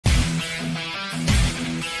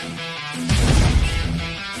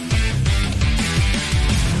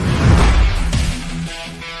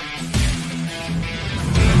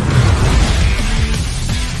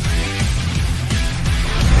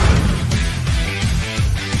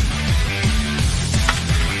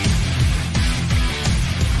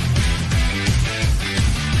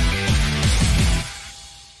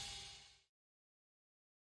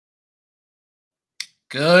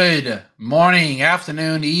Good morning,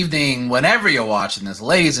 afternoon, evening, whenever you're watching this,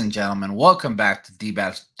 ladies and gentlemen. Welcome back to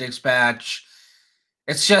Dbacks Dispatch.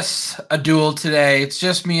 It's just a duel today. It's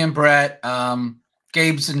just me and Brett.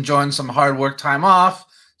 Gabe's enjoying some hard work time off,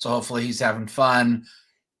 so hopefully he's having fun.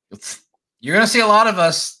 You're gonna see a lot of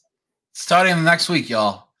us starting the next week,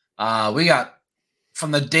 y'all. We got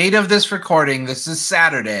from the date of this recording. This is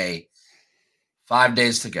Saturday. 5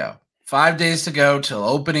 days to go. 5 days to go till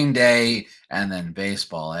opening day, and then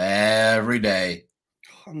baseball every day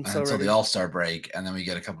until the All-Star break, and then we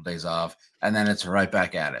get a couple days off, and then it's right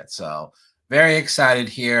back at it. So very excited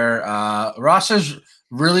here. Roster's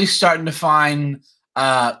really starting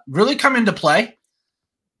to really come into play.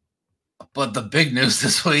 But the big news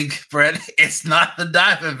this week, Brett, it's not the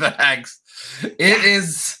Dbacks. It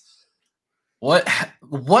is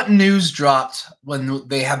what news dropped when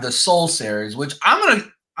they had the Soul Series, which I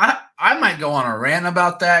might go on a rant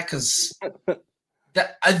about that because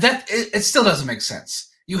it still doesn't make sense.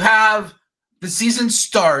 You have the season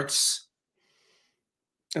starts,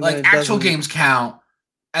 and like actual games count,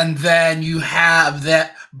 and then you have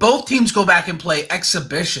that both teams go back and play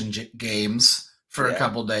exhibition games for a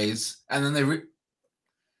couple days, and then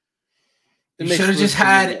you should have just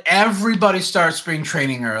had everybody start spring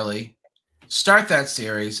training early, start that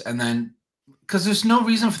series, and then. Because there's no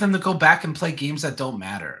reason for them to go back and play games that don't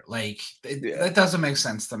matter. Like, that doesn't make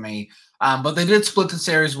sense to me. But they did split the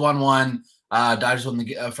series 1-1. Dodgers won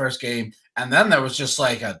the first game. And then there was just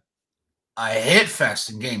like a hit fest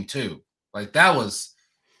in game 2. Like, that was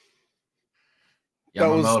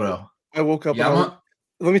Yamamoto. I woke up.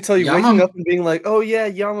 Let me tell you, waking up and being like, oh, yeah,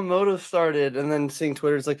 Yamamoto started. And then seeing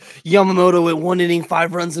Twitter, it's like, Yamamoto went 1 inning,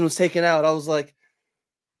 5 runs, and was taken out. I was like,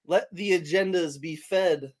 let the agendas be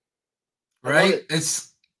fed. Right?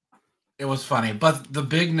 It was funny. But the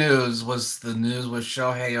big news was the news with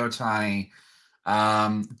Shohei Ohtani.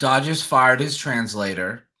 Dodgers fired his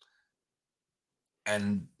translator.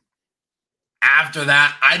 And after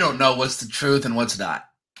that, I don't know what's the truth and what's not.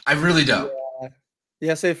 I really don't.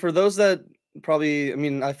 Yeah, so for those that probably, I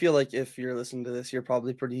mean, I feel like if you're listening to this, you're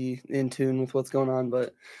probably pretty in tune with what's going on.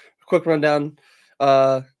 But quick rundown.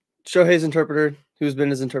 Shohei's interpreter, who's been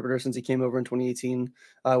his interpreter since he came over in 2018,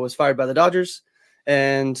 was fired by the Dodgers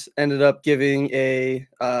and ended up giving a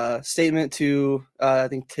statement to, I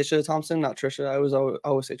think, Tisha Thompson, not Trisha. I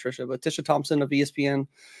always say Trisha, but Tisha Thompson of ESPN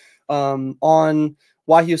on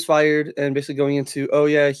why he was fired and basically going into, oh,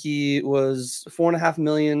 yeah, he was $4.5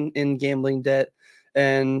 million in gambling debt.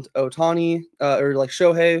 And Ohtani, or like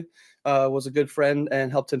Shohei, was a good friend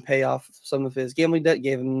and helped him pay off some of his gambling debt,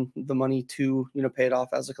 gave him the money to, pay it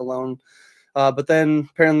off as like a loan. But then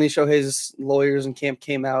apparently Shohei's lawyers and camp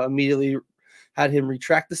came out, immediately had him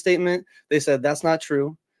retract the statement. They said that's not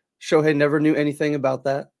true. Shohei never knew anything about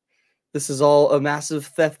that. This is all a massive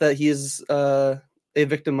theft that he is a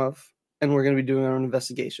victim of, and we're going to be doing our own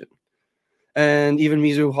investigation. And even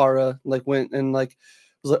Mizuhara went and was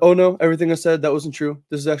like, oh no, everything I said, that wasn't true.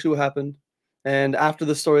 This is actually what happened. And after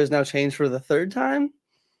the story is now changed for the 3rd time,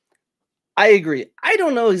 I agree. I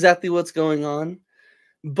don't know exactly what's going on,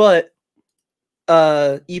 but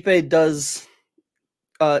Ippei does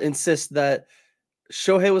insist that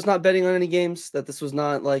Shohei was not betting on any games, that this was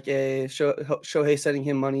not like a Shohei sending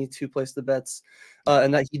him money to place the bets,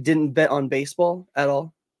 and that he didn't bet on baseball at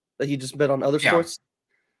all, that he just bet on other sports.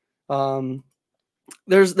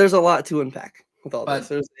 There's a lot to unpack with all this.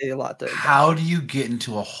 There's a lot to unpack. How do you get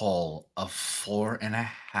into a hole of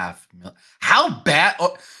 $4.5 million? How bad?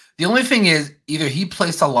 The only thing is either he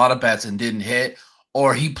placed a lot of bets and didn't hit,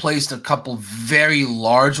 or he placed a couple very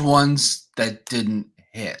large ones that didn't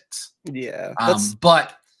hit. Yeah.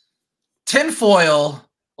 But tinfoil,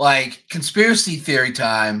 conspiracy theory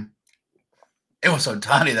time, it was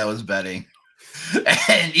Ohtani that was betting.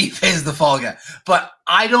 And Ippei's the fall guy. But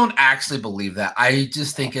I don't actually believe that. I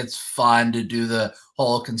just think it's fun to do the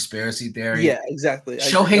whole conspiracy theory. Yeah, exactly.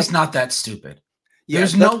 Shohei's not that stupid.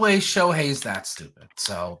 There's no way Shohei's that stupid.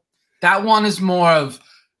 So that one is more of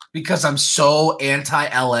because I'm so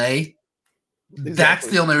anti-LA. Exactly. That's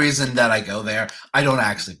the only reason that I go there. I don't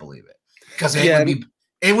actually believe it. Because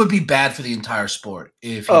it would be bad for the entire sport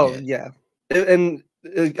if he did. Yeah. And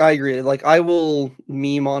I agree. I will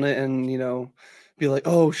meme on it and, be like,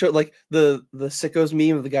 oh, the sickos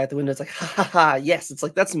meme of the guy at the window. It's like, ha ha ha. Yes. It's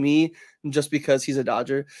like, that's me just because he's a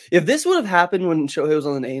Dodger. If this would have happened when Shohei was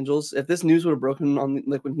on the Angels, if this news would have broken on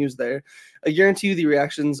when he was there, I guarantee you the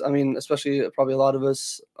reactions, I mean, especially probably a lot of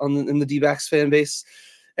us in the Dbacks fan base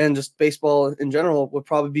and just baseball in general would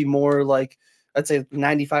probably be more I'd say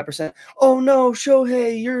 95%. Oh no,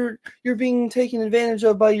 Shohei, you're being taken advantage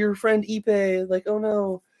of by your friend Ippei. Oh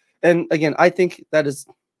no. And again, I think that is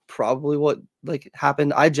probably what like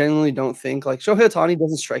happened. I genuinely don't think like Shohei Ohtani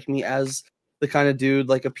doesn't strike me as the kind of dude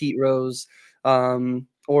like a Pete Rose,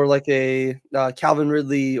 or like a Calvin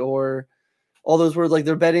Ridley, or all those words like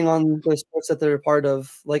they're betting on the sports that they're a part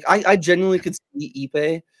of. Like I genuinely could see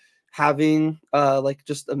Ipe having like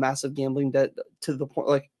just a massive gambling debt to the point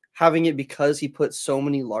like having it because he put so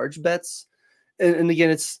many large bets. And again,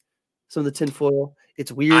 it's some of the tinfoil.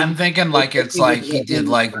 It's weird. I'm thinking like it's like he did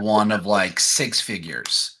like one of like 6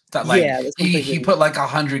 figures. That like Yeah, that's what I'm he thinking. put like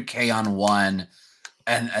 100K on one,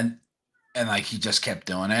 and like he just kept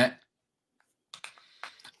doing it.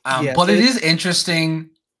 Yeah, But so it is interesting.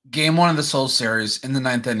 Game 1 of the Soul Series in the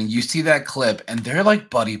 9th inning, you see that clip, and they're like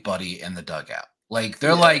buddy in the dugout. Like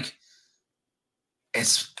they're like,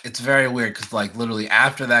 it's very weird because like literally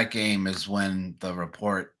after that game is when the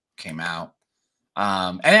report came out.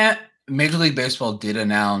 And Major League Baseball did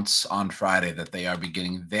announce on Friday that they are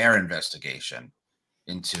beginning their investigation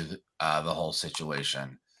into the whole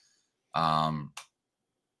situation.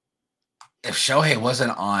 If Shohei was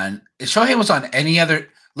on any other,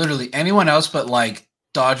 literally anyone else but like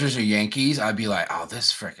Dodgers or Yankees, I'd be like, oh,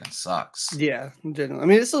 this freaking sucks. Yeah, generally. I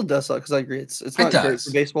mean, it still does suck because I agree. It's not great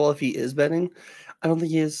for baseball if he is betting. I don't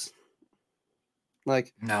think he is.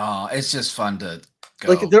 Like, no, it's just fun to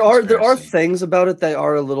go. Like there are things about it that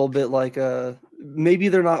are a little bit like maybe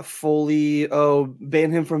they're not fully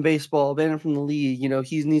ban him from baseball, ban him from the league. You know,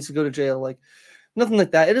 he needs to go to jail. Like nothing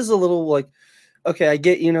like that. It is a little like, okay, I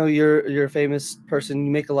get you're a famous person,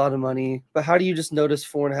 you make a lot of money, but how do you just notice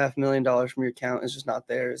 $4.5 million from your account is just not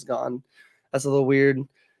there, is gone? That's a little weird.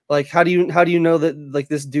 Like how do you know that like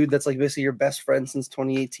this dude that's like basically your best friend since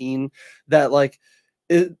 2018 that like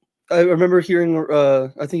it. I remember hearing,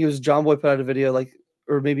 I think it was John Boy put out a video, like,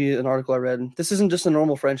 or maybe an article I read. This isn't just a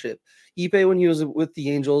normal friendship. Ipe, when he was with the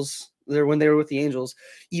Angels, when they were with the Angels,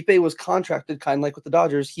 Ipe was contracted kind of like with the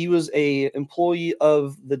Dodgers. He was a employee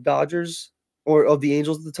of the Dodgers or of the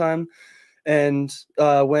Angels at the time. And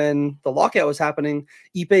when the lockout was happening,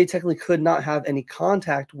 Ipe technically could not have any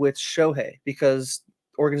contact with Shohei because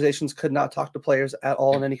organizations could not talk to players at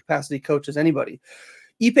all in any capacity, coaches, anybody.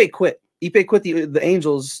 Ipe quit. Ipe quit the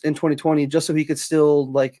Angels in 2020 just so he could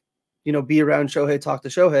still like, you know, be around Shohei, talk to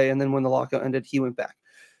Shohei, and then when the lockout ended, he went back.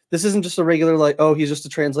 This isn't just a regular like, oh, he's just a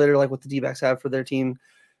translator like what the D-backs have for their team.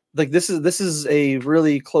 Like this is a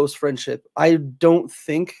really close friendship. I don't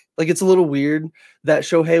think like it's a little weird that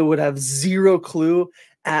Shohei would have zero clue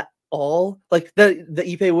at all. Like that the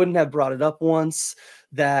Ipe wouldn't have brought it up once.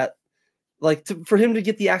 That like for him to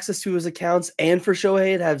get the access to his accounts and for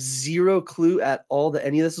Shohei to have zero clue at all that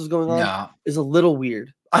any of this was going on is a little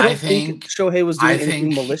weird. I don't think Shohei was doing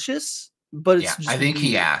anything malicious, but it's just I think weird.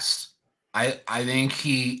 he asked. I think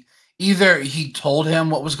he either he told him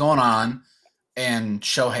what was going on and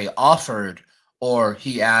Shohei offered, or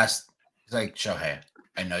he asked, he's like, Shohei,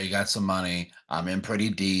 I know you got some money. I'm in pretty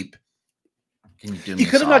deep. Can you do me? He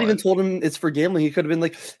could have not even told him it's for gambling. He could have been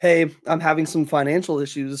like, hey, I'm having some financial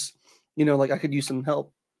issues. You know, like I could use some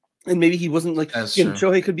help. And maybe he wasn't like,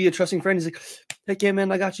 Shohei could be a trusting friend. He's like, hey, yeah,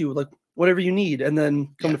 man, I got you. Like, whatever you need. And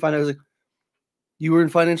then come to find out, I was like, you were in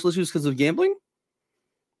financial issues because of gambling?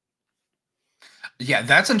 Yeah,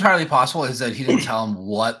 that's entirely possible. Is that he didn't tell him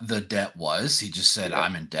what the debt was. He just said,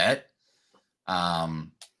 I'm in debt.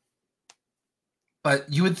 But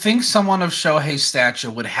you would think someone of Shohei's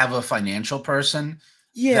stature would have a financial person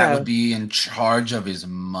that would be in charge of his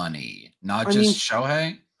money, not just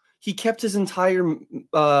Shohei. He kept his entire,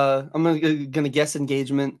 I'm gonna guess,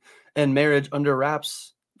 engagement and marriage under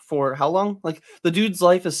wraps for how long? Like the dude's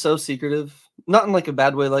life is so secretive, not in like a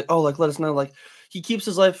bad way. Like, oh, like let us know. Like he keeps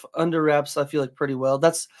his life under wraps. I feel like pretty well.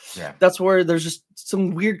 That's where there's just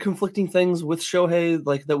some weird conflicting things with Shohei,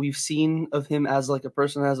 like that we've seen of him as like a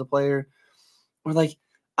person, as a player. Or like,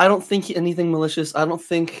 I don't think anything malicious. I don't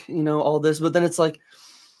think, you know, all this, but then it's like,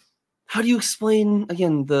 how do you explain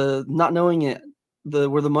again the not knowing it?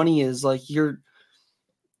 Where the money is, like you're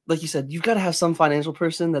like you said, you've got to have some financial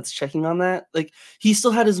person that's checking on that. Like he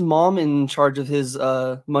still had his mom in charge of his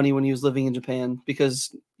money when he was living in Japan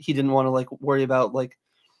because he didn't want to like worry about like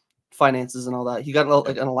finances and all that. He got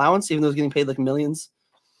like an allowance even though he was getting paid like millions.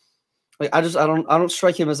 Like I don't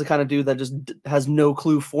strike him as the kind of dude that just has no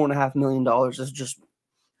clue. $4.5 million is just,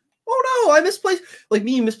 oh no, I misplaced, like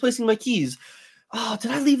me misplacing my keys. Oh,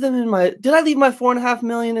 did I leave my $4.5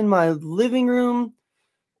 million in my living room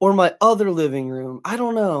or my other living room? I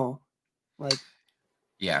don't know. Like,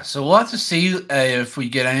 yeah, so we'll have to see if we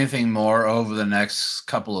get anything more over the next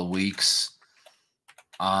couple of weeks.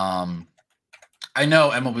 I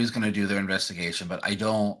know MLB is going to do their investigation, but I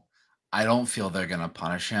don't feel they're going to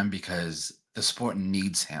punish him because the sport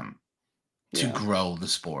needs him to grow the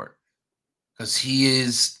sport, because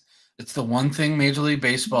it's the one thing Major League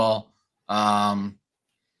Baseball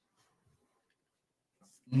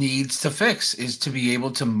needs to fix, is to be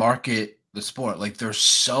able to market the sport. Like, they're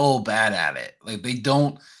so bad at it. Like, they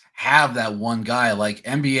don't have that one guy. Like,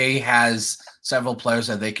 NBA has several players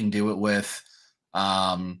that they can do it with.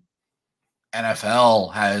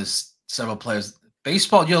 NFL has several players.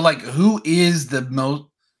 Baseball, you're like, who is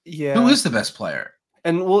the best player?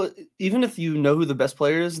 And well, even if you know who the best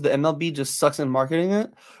player is, the MLB just sucks at marketing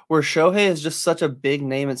it. Where Shohei is just such a big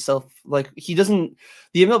name itself. Like, the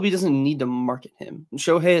MLB doesn't need to market him.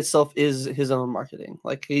 Shohei itself is his own marketing.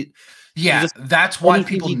 Like, that's why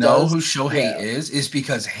people know who Shohei is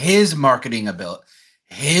because his marketing ability,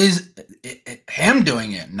 him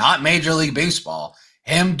doing it, not Major League Baseball,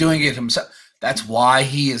 him doing it himself. That's why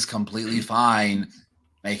he is completely fine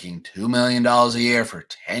making $2 million a year for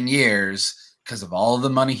 10 years. Because of all of the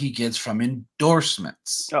money he gets from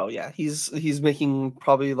endorsements. Oh yeah, he's making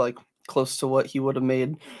probably like close to what he would have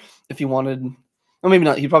made if he wanted. Well, maybe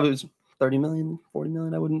not. He probably was 30 million, 40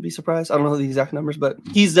 million. I wouldn't be surprised. I don't know the exact numbers, but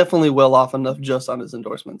he's definitely well off enough just on his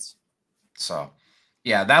endorsements. So,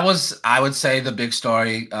 yeah, that was, I would say, the big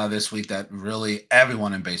story this week that really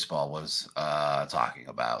everyone in baseball was talking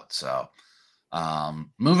about. So,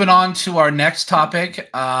 moving on to our next topic,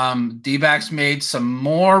 D-backs made some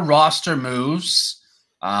more roster moves.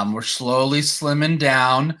 We're slowly slimming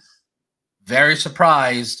down. Very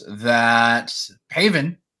surprised that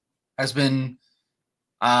Pavin has been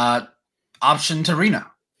optioned to Reno.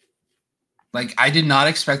 Like, I did not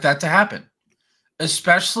expect that to happen,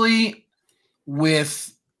 especially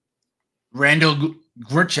with Randall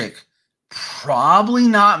Grichuk probably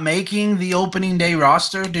not making the opening day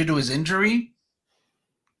roster due to his injury.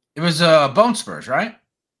 It was bone spurs, right?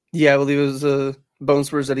 Yeah, I believe it was bone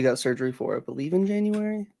spurs that he got surgery for, I believe in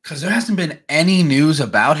January. Because there hasn't been any news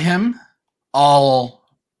about him all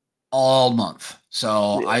month.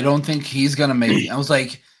 So I don't think he's going to make – I was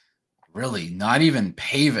like, really? Not even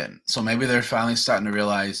Pavin. So maybe they're finally starting to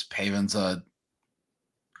realize Pavin's a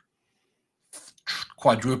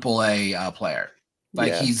quadruple A player.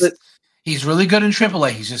 Like, he's really good in triple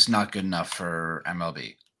A. He's just not good enough for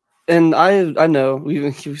MLB. And I know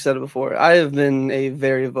we've said it before. I have been a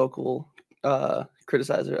very vocal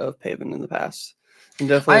criticizer of Pavin in the past. And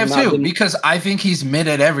definitely I have too, because I think he's mid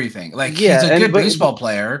at everything. Like, he's a good baseball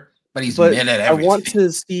player, but he's mid at everything. I want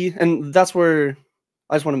to see, and that's where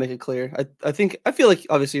I just want to make it clear. I feel like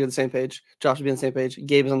obviously you're on the same page. Josh would be on the same page.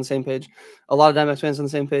 Gabe is on the same page. A lot of Dbacks fans on the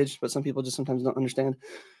same page, but some people just sometimes don't understand.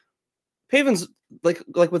 Pavin's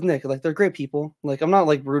like with Nick, like, they're great people. Like, I'm not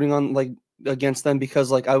like rooting on like against them because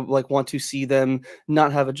like I like want to see them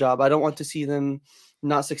not have a job. I don't want to see them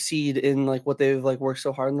not succeed in like what they've like worked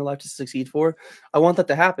so hard in their life to succeed for. I want that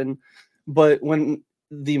to happen. But when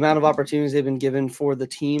the amount of opportunities they've been given for the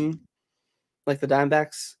team, like the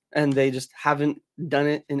Dbacks, and they just haven't done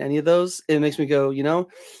it in any of those, it makes me go, you know,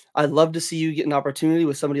 I'd love to see you get an opportunity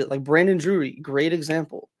with somebody like Brandon Drury, great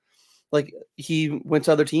example. Like, he went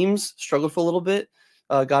to other teams, struggled for a little bit,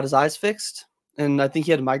 got his eyes fixed, and I think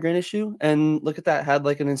he had a migraine issue. And look at that, had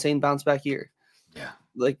like an insane bounce back year. Yeah,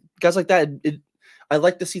 like guys like that, I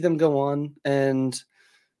like to see them go on and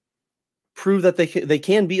prove that they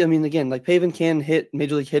can be. I mean, again, like Pavin can hit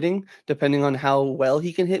major league hitting, depending on how well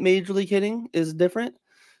he can hit major league hitting is different.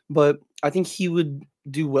 But I think he would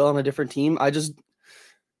do well on a different team. I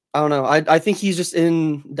don't know. I think he's just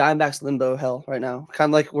in Diamondbacks limbo hell right now. Kind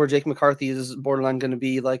of like where Jake McCarthy is borderline going to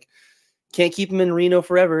be. Like, can't keep him in Reno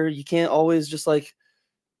forever. You can't always just like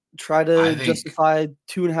try to justify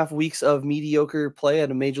 2.5 weeks of mediocre play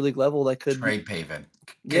at a major league level that could trade Pavin.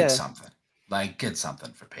 Get something. Like, get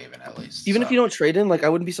something for Pavin at least. Even if you don't trade him, like, I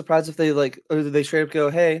wouldn't be surprised if they straight up go,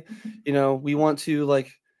 hey, you know, we want to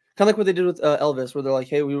like kind of like what they did with Elvis, where they're like,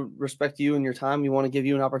 hey, we respect you and your time. We want to give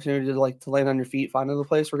you an opportunity to land on your feet, find another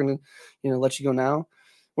place. We're going to, you know, let you go now.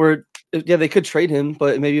 Where, yeah, they could trade him,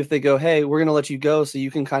 but maybe if they go, hey, we're going to let you go so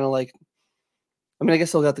you can kind of like, I mean, I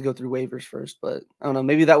guess they'll have to go through waivers first, but I don't know.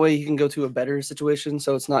 Maybe that way you can go to a better situation.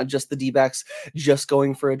 So it's not just the D-backs just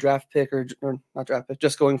going for a draft pick or not draft pick,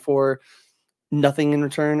 just going for nothing in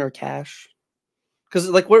return or cash. Because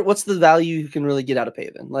like, what's the value you can really get out of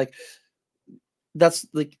Pavin? Like, that's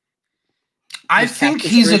like, I think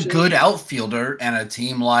he's a good outfielder, and a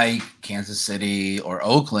team like Kansas City or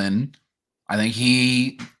Oakland, I think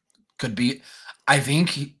he could be. I think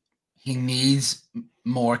he needs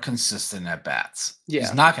more consistent at bats. Yeah.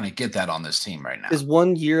 He's not going to get that on this team right now. His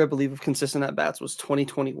 1 year, I believe, of consistent at bats was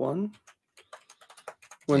 2021.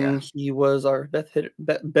 when he was our best hitter.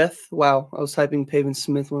 Wow, I was typing Pavin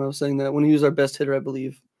Smith when I was saying that. When he was our best hitter, I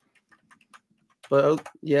believe. But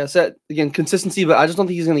yeah, again, consistency, but I just don't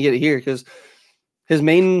think he's going to get it here because his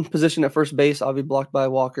main position at first base, I'll be blocked by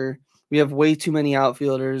Walker. We have way too many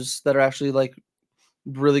outfielders that are actually like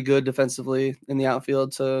really good defensively in the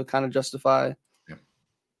outfield to kind of justify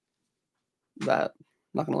that.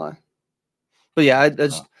 Not going to lie. But yeah,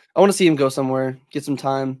 I want to see him go somewhere, get some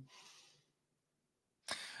time.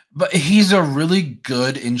 But he's a really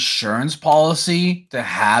good insurance policy to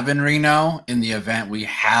have in Reno in the event we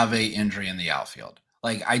have a injury in the outfield.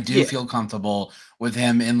 Like, I do feel comfortable with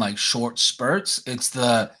him in like short spurts. It's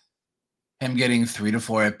him getting 3 to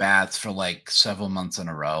 4 at bats for like several months in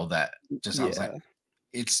a row that just sounds like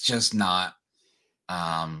it's just not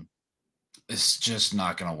going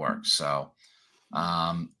to work. So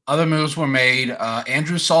other moves were made.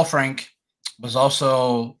 Andrew Saalfrank was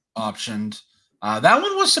also optioned. That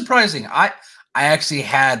one was surprising. I actually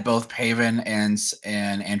had both Pavin and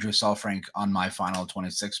Andrew Saalfrank on my final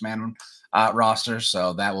 26-man roster,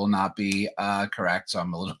 so that will not be correct. So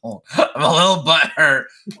I'm a little butthurt.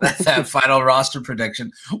 That's that final roster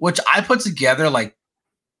prediction, which I put together like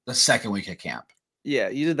the second week of camp. Yeah,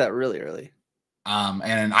 you did that really early.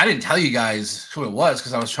 And I didn't tell you guys who it was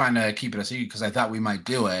because I was trying to keep it a secret because I thought we might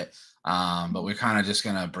do it. But we're kind of just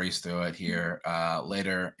gonna breeze through it here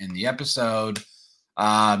later in the episode.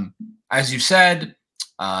 As you said,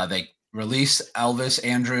 they released Elvis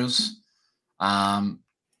Andrus. I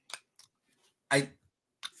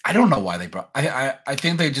don't know why they brought. I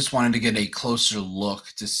think they just wanted to get a closer look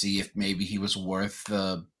to see if maybe he was worth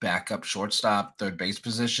the backup shortstop, third base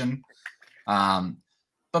position.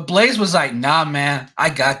 But Blaze was like, "Nah, man, I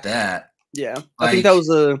got that." Yeah, I think that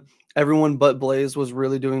was everyone but Blaze was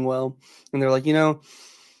really doing well, and they're like, we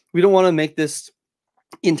don't want to make this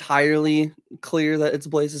entirely clear that it's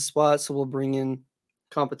Blaze's spot, so we'll bring in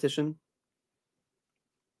competition.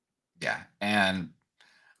 Yeah, and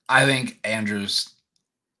I think Andrews.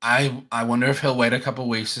 I wonder if he'll wait a couple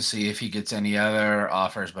weeks to see if he gets any other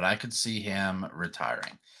offers, but I could see him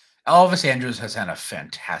retiring. Elvis Andrus has had a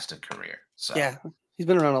fantastic career. So yeah, he's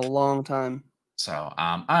been around a long time. So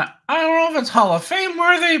I don't know if it's Hall of Fame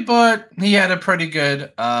worthy, but he had a pretty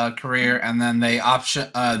good career. And then they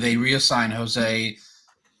reassigned Jose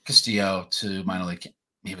Castillo to minor league.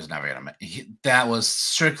 He was never gonna make. That was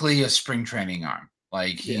strictly a spring training arm.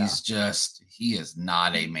 Like he is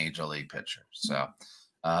not a major league pitcher. So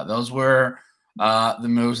those were the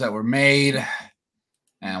moves that were made,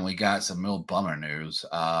 and we got some real bummer news.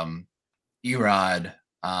 Erod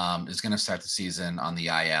is going to start the season on the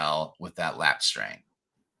IL with that lat strain.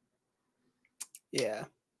 Yeah.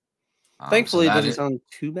 Thankfully, it doesn't sound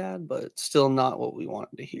too bad, but still not what we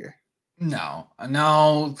wanted to hear. No,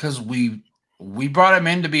 because we brought him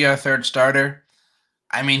in to be our third starter.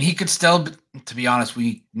 I mean, he could still, to be honest,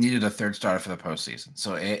 we needed a third starter for the postseason.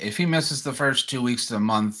 So if he misses the first 2 weeks to a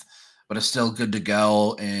month, but is still good to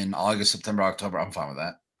go in August, September, October, I'm fine with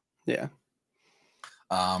that. Yeah.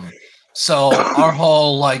 So our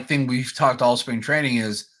whole thing we've talked all spring training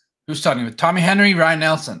is who's talking with Tommy Henry, Ryan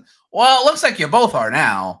Nelson. Well, it looks like you both are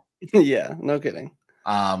now. Yeah, no kidding.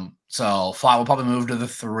 So Flat will probably move to the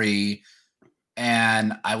 3.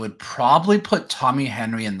 And I would probably put Tommy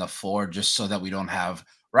Henry in the 4 just so that we don't have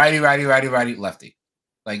righty, lefty.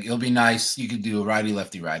 Like, it'll be nice. You could do righty,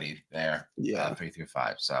 lefty there. Yeah. 3 through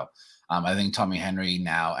 5. So I think Tommy Henry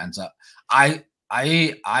now ends up. I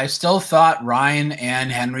still thought Ryan and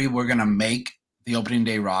Henry were going to make the opening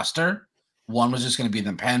day roster. One was just going to be in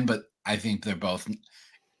the pen, but I think they're both.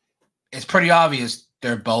 It's pretty obvious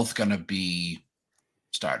they're both going to be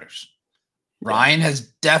starters. Ryan has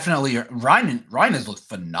definitely Ryan has looked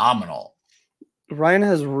phenomenal. Ryan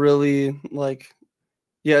has really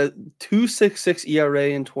 2.66 ERA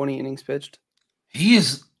in 20 innings pitched. He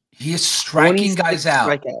is striking guys out.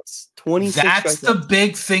 Strikeouts. 26 That's strikeouts. the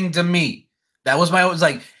big thing to me. That was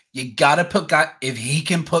you gotta put guys. If he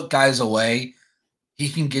can put guys away, he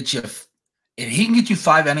can get you. If he can get you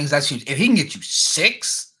 5 innings, that's huge. If he can get you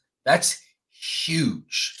 6, that's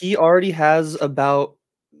huge. He already has about,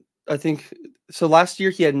 I think. So last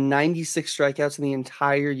year he had 96 strikeouts in the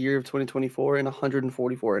entire year of 2024 in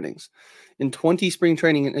 144 innings. In 20 spring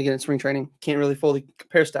training, again, spring training, can't really fully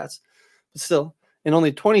compare stats, but still, in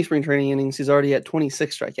only 20 spring training innings, he's already at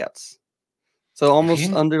 26 strikeouts. So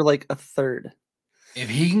almost under a third. If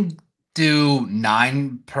he can do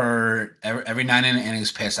 9 per every 9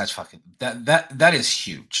 innings pitched, that's fucking that is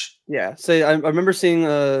huge. Yeah. I remember seeing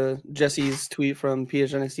Jesse's tweet from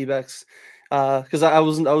PHNX Dbacks because I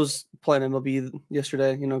was playing MLB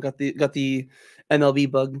yesterday. You know, got the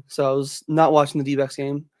MLB bug, so I was not watching the D-backs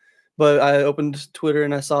game. But I opened Twitter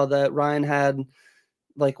and I saw that Ryan had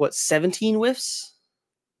like 17 whiffs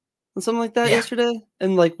and something like that yesterday,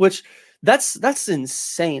 and like which that's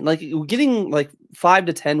insane. Like getting like 5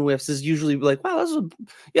 to 10 whiffs is usually like, wow, you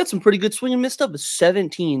had some pretty good swing and missed up. But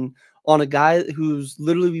 17 on a guy who's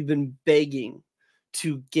literally been begging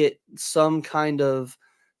to get some kind of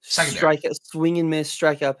strikeout, swing and miss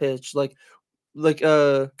strikeout pitch, like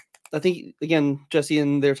I think again, Jesse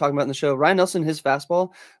and they were talking about in the show, Ryan Nelson, his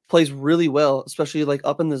fastball plays really well, especially like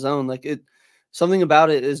up in the zone. Like something about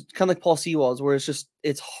it is kind of like Paul Sewald's, where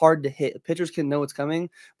it's hard to hit. Pitchers can know it's coming,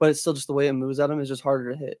 but it's still just the way it moves at him is just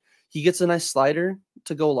harder to hit. He gets a nice slider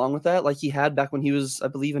to go along with that, like he had back when he was, I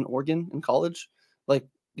believe, in Oregon in college. Like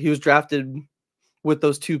he was drafted with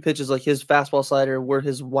those 2 pitches, like his fastball slider were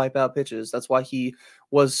his wipeout pitches. That's why he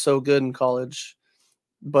was so good in college.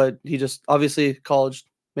 But he just obviously college,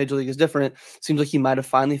 major league is different. Seems like he might have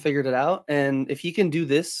finally figured it out. And if he can do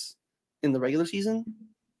this in the regular season,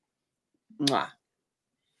 mwah.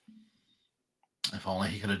 If only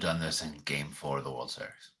he could have done this in Game 4 of the World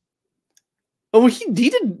Series. Oh,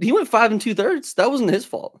 he went 5 2/3. That wasn't his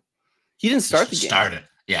fault. He didn't start the game. Started.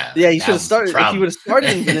 Yeah. Yeah, he should have started. If he would have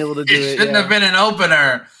started and been able to do it. Shouldn't have been an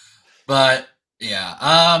opener. But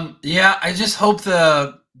yeah. Yeah, I just hope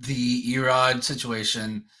the Erod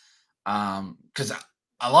situation, because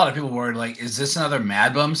a lot of people were like, is this another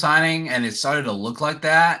Mad Bum signing? And it started to look like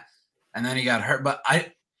that. And then he got hurt. But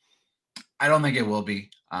I don't think it will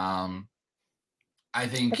be. I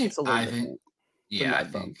think yeah,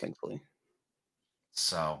 thankfully.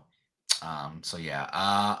 So yeah.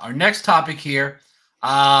 Our next topic here,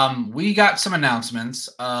 we got some announcements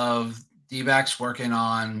of D-backs working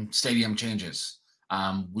on stadium changes.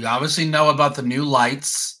 We obviously know about the new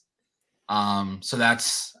lights. So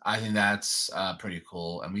I think that's pretty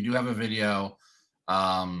cool. And we do have a video,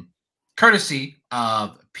 courtesy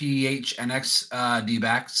of PHNX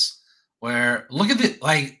D-backs, where look at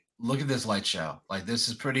this light show. Like this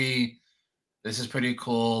is pretty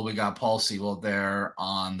cool. We got Paul Sewald there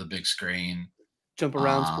on the big screen. Jump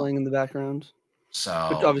around playing in the background. So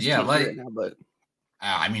which obviously can't hear it now, but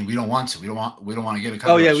I mean, we don't want to. We don't want to get a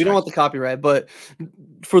copyright. Oh yeah, we don't want the copyright. But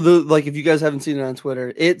for the if you guys haven't seen it on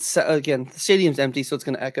Twitter, it's again the stadium's empty, so it's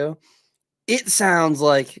gonna echo. It sounds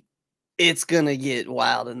like it's gonna get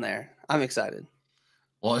wild in there. I'm excited.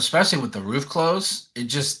 Well, especially with the roof closed, it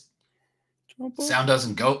just sound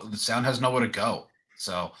doesn't go. The sound has nowhere to go.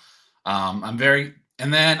 So I'm very.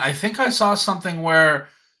 And then I think I saw something where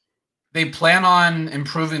they plan on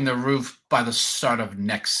improving the roof by the start of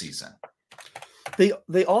next season.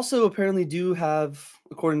 They also apparently do have,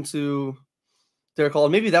 according to their call,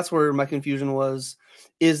 maybe that's where my confusion was,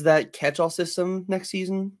 is that catch-all system next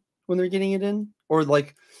season when they're getting it in, or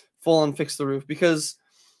like full on fix the roof? Because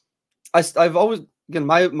I've always, again,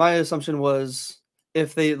 my assumption was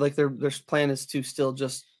if they like their plan is to still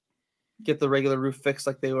just get the regular roof fixed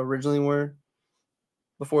like they originally were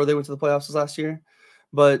before they went to the playoffs last year.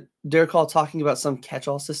 But Derek Hall talking about some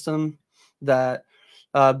catch-all system that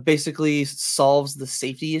basically solves the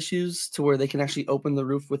safety issues to where they can actually open the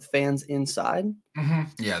roof with fans inside. Mm-hmm.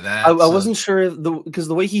 Yeah, I wasn't sure because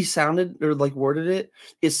the way he sounded or like worded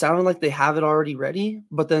it sounded like they have it already ready,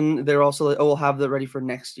 but then they're also like, oh, we'll have that ready for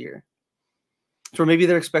next year. So maybe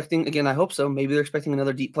they're expecting, again, I hope so, maybe they're expecting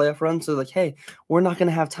another deep playoff run. So like, hey, we're not going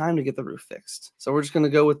to have time to get the roof fixed. So we're just going to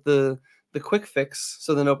go with the quick fix.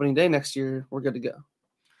 So then opening day next year, we're good to go.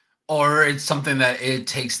 Or it's something that it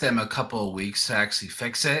takes them a couple of weeks to actually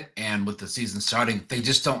fix it. And with the season starting, they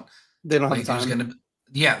just don't. They don't like, have time.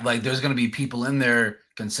 There's going to be people in there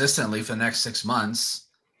consistently for the next 6 months.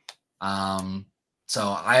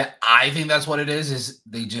 So I think that's what it is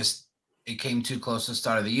it came too close to the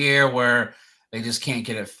start of the year where they just can't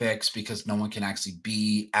get it fixed because no one can actually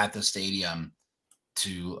be at the stadium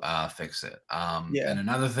to fix it. And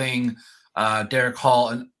another thing Derek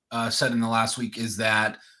Hall said in the last week is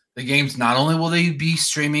that the games, not only will they be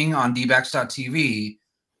streaming on dbacks.tv,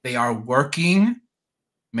 they are working,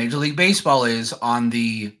 Major League Baseball is, on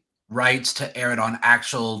the rights to air it on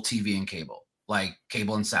actual TV and cable, like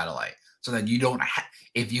cable and satellite, so that you don't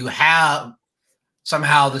if you have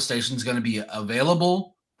somehow the station's going to be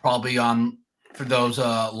available probably for those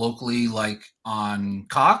locally, like on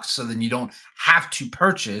Cox, so then you don't have to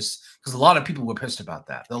purchase, because a lot of people were pissed about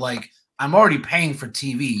that. They're like, I'm already paying for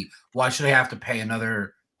TV. Why should I have to pay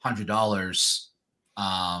another $100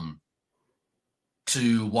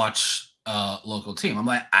 to watch a local team? I'm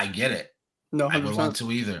like, I get it. No, 100%. I wouldn't want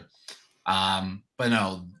to either. But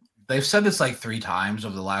no, they've said this like 3 times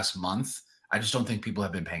over the last month. I just don't think people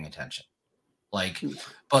have been paying attention. Like,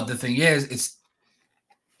 but the thing is,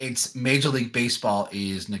 it's Major League Baseball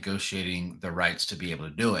is negotiating the rights to be able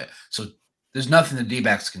to do it. So there's nothing the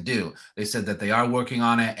D-backs can do. They said that they are working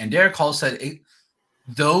on it, and Derek Hall said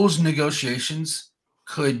those negotiations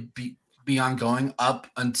could be ongoing up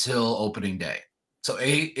until opening day. So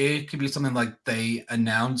it could be something like they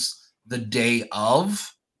announce the day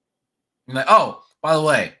of, like, oh, by the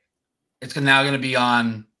way, it's now going to be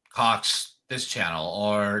on Cox this channel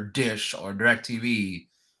or Dish or DirecTV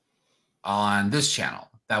on this channel.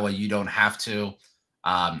 That way you don't have to.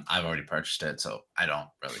 I've already purchased it, so I don't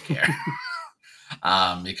really care.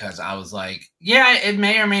 Because I was like, yeah, it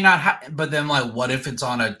may or may not but then, like, what if it's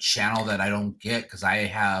on a channel that I don't get because I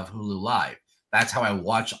have Hulu Live? That's how I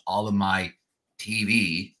watch all of my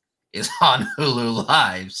TV is on Hulu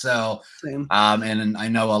Live. So, and I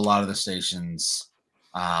know a lot of the stations,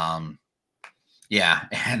 yeah,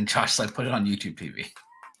 and Josh like put it on YouTube TV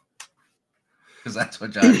because that's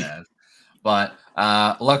what Josh has. But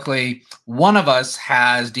luckily, one of us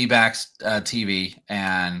has D-backs TV,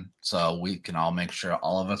 and so we can all make sure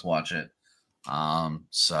all of us watch it.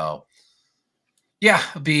 So, yeah,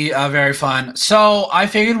 it'll be very fun. So I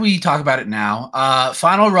figured we talk about it now.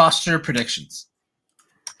 Final roster predictions.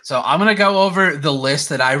 So I'm going to go over the list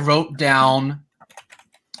that I wrote down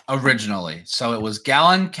originally. So it was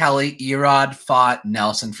Gallen, Kelly, Erod, Fott,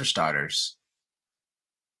 Nelson for starters.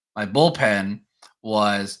 My bullpen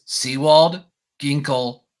was Sewald,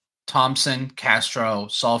 Ginkel, Thompson, Castro,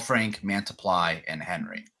 Saalfrank, Mantiply, and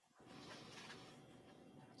Henry.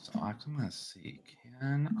 So I'm going to see.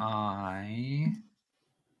 Can I?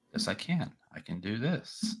 Yes, I can. I can do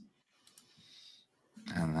this.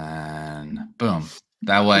 And then, boom.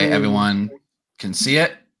 That way everyone can see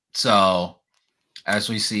it. So, as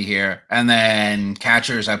we see here. And then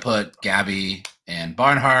catchers, I put Gabby and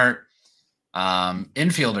Barnhart.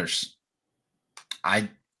 Infielders.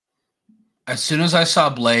 As soon as I saw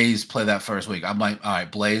Blaze play that first week, I'm like, all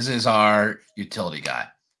right, Blaze is our utility guy.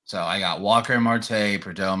 So I got Walker, Marte,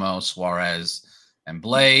 Perdomo, Suarez, and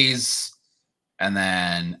Blaze. And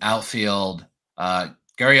then outfield,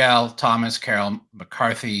 Gurriel, Thomas, Carroll,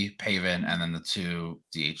 McCarthy, Pavin, and then the 2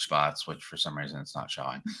 DH spots, which for some reason it's not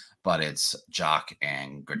showing, but it's Jock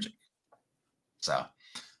and Grichuk. So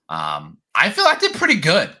I feel I did pretty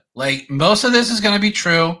good. Like, most of this is going to be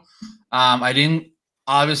true. I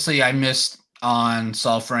missed on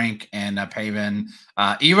Saalfrank and Pavin.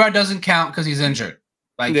 Erod doesn't count because he's injured.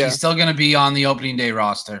 Like, he's still going to be on the opening day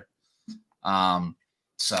roster. That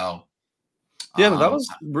was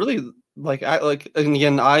really and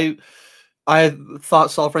again, I thought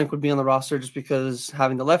Saalfrank would be on the roster just because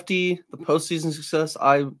having the lefty, the postseason success,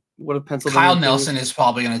 I would have penciled. Kyle Nelson is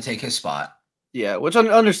probably going to take his spot. Yeah, which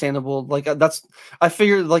understandable. Like, I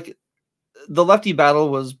figured like the lefty battle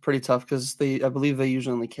was pretty tough because I believe they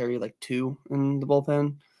usually only carry like 2 in the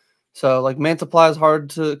bullpen. So like Mantiply is hard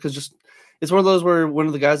to, because just it's one of those where one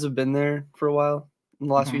of the guys have been there for a while in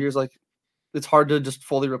the last few years. Like, it's hard to just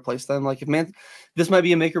fully replace them. Like, this might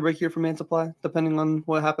be a make or break here for Mantiply, depending on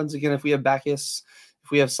what happens. Again, if we have Backus,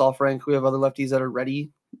 if we have Saalfrank, we have other lefties that are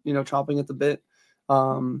ready, chomping at the bit.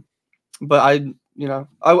 But I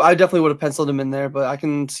definitely would have penciled him in there, but I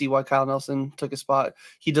can see why Kyle Nelson took his spot.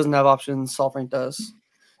 He doesn't have options. Saalfrank does.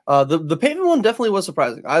 The Pavin one definitely was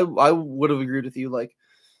surprising. I would have agreed with you. Like,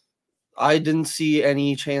 I didn't see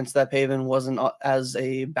any chance that Pavin wasn't as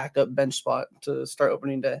a backup bench spot to start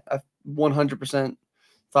opening day. I 100%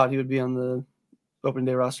 thought he would be on the opening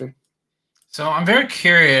day roster. So I'm very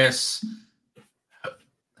curious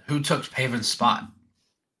who took Pavin's spot.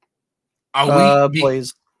 Are we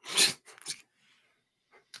Blaze?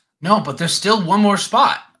 No, but there's still one more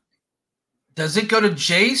spot. Does it go to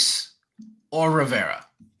Jace or Rivera?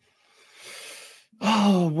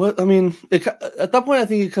 Oh, what? I mean, at that point, I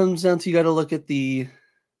think it comes down to you got to look at the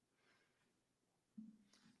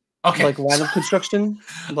line of construction.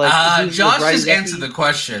 Josh just answered the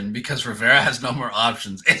question because Rivera has no more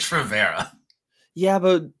options. It's Rivera. Yeah,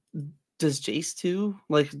 but does Jace too?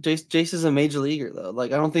 Like, Jace is a major leaguer though.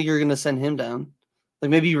 Like, I don't think you're gonna send him down.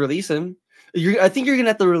 Like, maybe you release him. I think you're gonna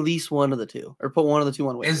have to release one of the 2 or put one of the 2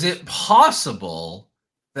 on waivers. Is it possible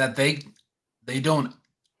that they don't?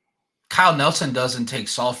 Kyle Nelson doesn't take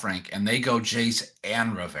Saalfrank and they go Jace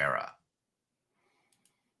and Rivera.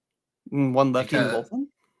 One lefty in both of them?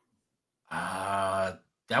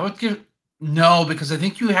 That would give because I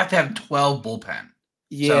think you have to have 12 bullpen.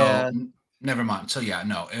 Yeah. So, never mind. So yeah,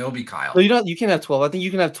 no, it'll be Kyle. No, you can't have 12. I think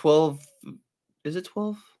you can have 12. Is it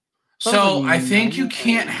 12? So I think you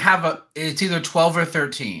can't have it's either 12 or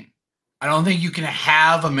 13. I don't think you can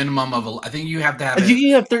have a minimum of. I think you have to have. I think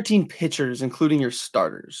you have 13 pitchers, including your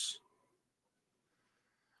starters.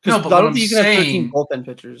 No, but I what don't I'm think you can have 13 saying bullpen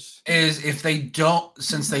pitchers. is if they don't,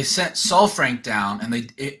 since they sent Frank down, and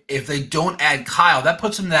if they don't add Kyle, that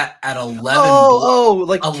puts them at 11.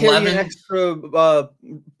 Like 11, carry an extra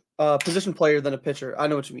position player than a pitcher. I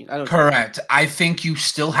know what you mean. Correct. I think you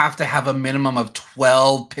still have to have a minimum of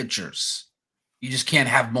 12 pitchers. You just can't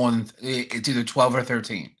have more than it's either 12 or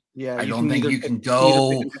 13. Yeah, I don't think you can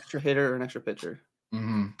go either pick an extra hitter or an extra pitcher.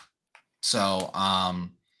 Mm-hmm. So,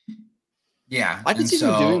 yeah, I can see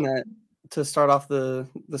them doing that to start off the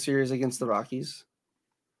series against the Rockies.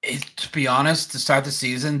 To be honest, to start the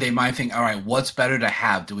season, they might think, all right, what's better to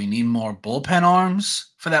have? Do we need more bullpen arms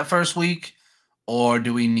for that first week, or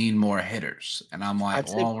do we need more hitters? And I'm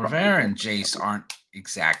like, well, Rivera and Jace aren't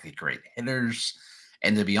exactly great hitters.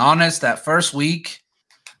 And to be honest, that first week,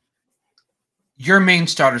 your main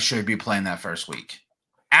starter should be playing that first week.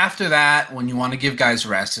 After that, when you want to give guys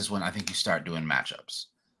rest is when I think you start doing matchups.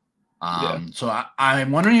 So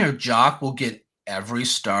I'm wondering if Jock will get every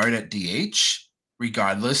start at DH,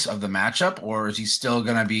 regardless of the matchup, or is he still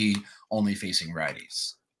going to be only facing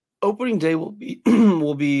righties? Opening day will be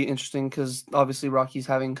will be interesting because obviously Rocky's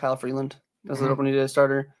having Kyle Freeland as their opening day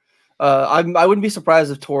starter. I wouldn't be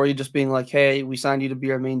surprised if Torrey just being like, "Hey, we signed you to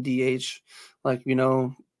be our main DH." Like,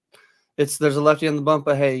 there's a lefty on the bump,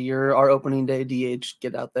 but hey, you're our opening day DH.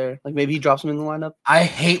 Get out there. Like maybe he drops him in the lineup. I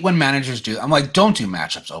hate when managers do. I'm like, don't do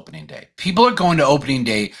matchups opening day. People are going to opening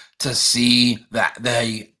day to see that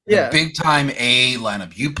the big time A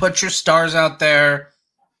lineup. You put your stars out there,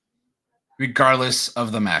 regardless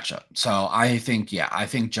of the matchup. So I think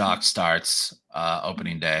Jock starts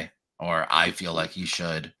opening day, or I feel like he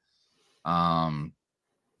should. I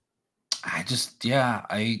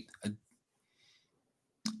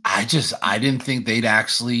didn't think they'd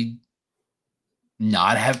actually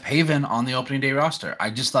not have Pavin on the opening day roster.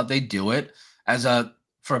 I just thought they'd do it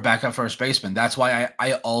for a backup first baseman. That's why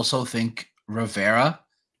I also think Rivera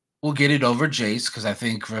will get it over Jace, because I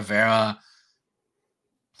think Rivera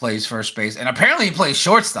plays first base, and apparently he plays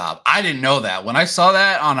shortstop. I didn't know that. When I saw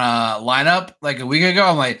that on a lineup like a week ago,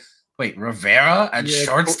 I'm like, wait, Rivera at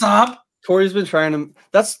shortstop? Torrey's been trying to.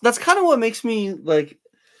 That's kind of what makes me like.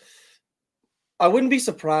 I wouldn't be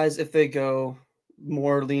surprised if they go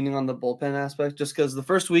more leaning on the bullpen aspect, just because the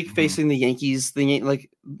first week facing the Yankees, the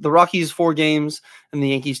Rockies 4 games and the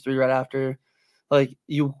Yankees 3 right after, like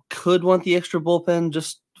you could want the extra bullpen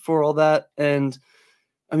just for all that. And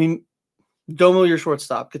I mean, Domo your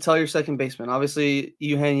shortstop, Cattell your second baseman, obviously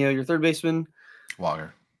Eugenio your third baseman,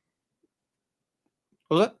 Walker.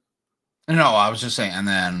 What was that? No, I was just saying, and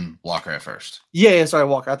then Walker at first. Yeah, sorry,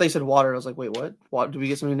 Walker. I thought you said Water. I was like, wait, what? Did we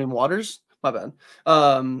get somebody named Waters? My bad.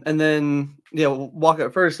 And then Walker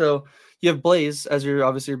at first. So you have Blaze as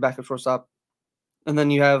your backup shortstop, and then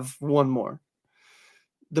you have one more.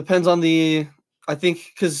 Depends on I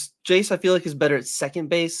think because Jace I feel like is better at second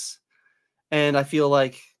base, and I feel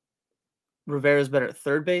like Rivera's better at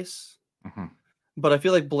third base. But I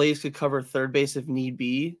feel like Blaze could cover third base if need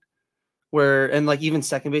be, and like even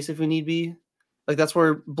second base if we need be. Like that's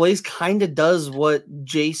where Blaze kind of does what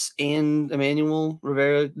Jace and Emmanuel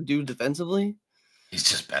Rivera do defensively. He's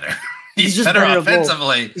just better. He's just better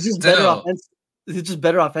offensively. He's just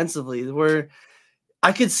better offensively. Where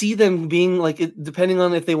I could see them being like, depending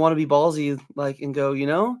on if they want to be ballsy, like and go,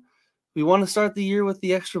 we want to start the year with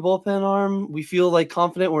the extra bullpen arm. We feel like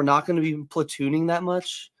confident we're not going to be platooning that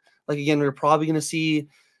much. Like again, we're probably going to see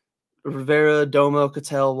Rivera, Domo,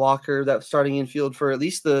 Cattell, Walker, that starting infield for at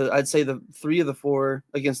least I'd say the 3 of the 4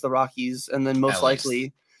 against the Rockies, and then most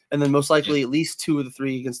likely at least 2 of the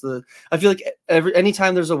 3 against I feel like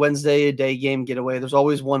anytime there's a Wednesday day game getaway, there's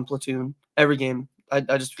always one platoon every game.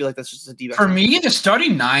 I just feel like that's just a Dbacks. For me, the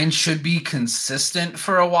starting 9 should be consistent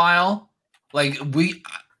for a while. Like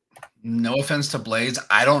no offense to Blaze,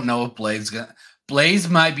 I don't know if Blaze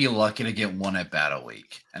might be lucky to get one at bat a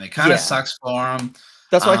week, and it kind of sucks for him.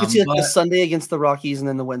 That's why I could see like the Sunday against the Rockies and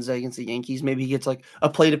then the Wednesday against the Yankees. Maybe he gets like a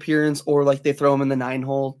plate appearance, or like they throw him in the 9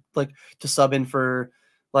 hole, like to sub in for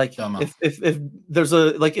like if there's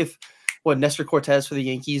Nestor Cortez for the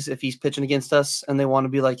Yankees, if he's pitching against us and they want to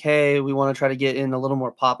be like, hey, we want to try to get in a little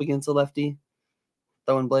more pop against the lefty,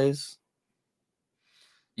 throw in Blaze.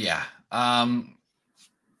 Yeah. I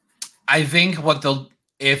think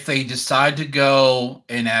if they decide to go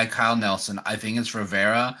and add Kyle Nelson, I think it's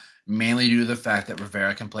Rivera, mainly due to the fact that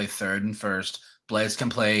Rivera can play third and first, Blaze can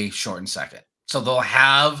play short and second. So they'll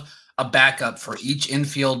have a backup for each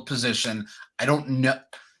infield position. I don't know.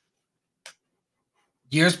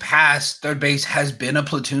 years past, third base has been a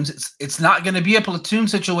platoon. It's not going to be a platoon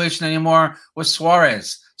situation anymore with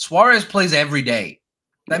Suarez. Suarez plays every day.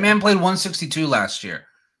 That man played 162 last year.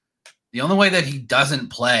 The only way that he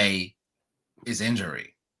doesn't play is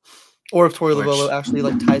injury. Or if Torey Lovullo actually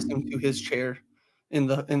like ties him to his chair in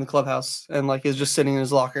the clubhouse and like is just sitting in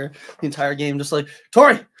his locker the entire game, just like,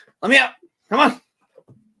 Torey, let me out. Come on.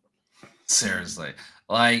 Seriously.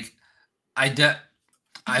 Like, I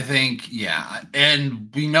think, yeah. And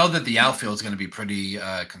we know that the outfield is going to be pretty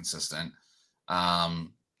consistent.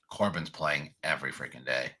 Corbin's playing every freaking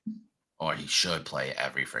day. Or he should play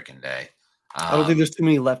every freaking day. I don't think there's too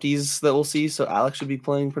many lefties that we'll see, so Alex should be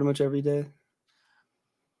playing pretty much every day.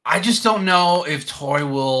 I just don't know if Torey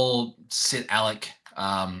will sit Alec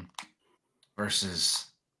versus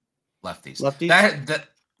lefties.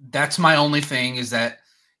 That's my only thing, is that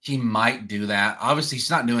he might do that. Obviously,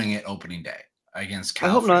 he's not doing it opening day against Cal.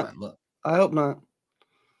 I hope Freeland. not. I hope not.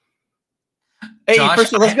 Hey, Josh,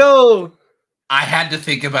 first let's go. I had to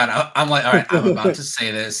think about it. I'm like, all right, I'm about to say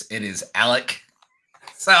this. It is Alec.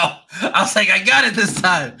 So I was like, I got it this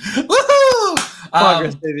time. Woohoo!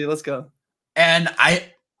 Progress, baby. Let's go. And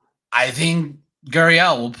I think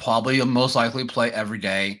Gurriel will probably most likely play every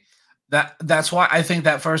day. That's why I think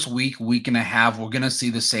that first week and a half, we're going to see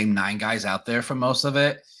the same 9 guys out there for most of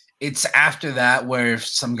it. It's after that where if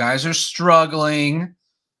some guys are struggling,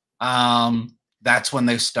 that's when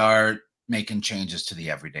they start making changes to the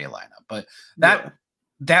everyday lineup. But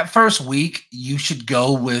that first week, you should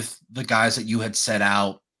go with the guys that you had set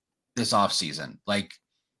out this offseason. Like,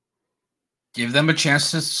 give them a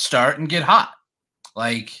chance to start and get hot.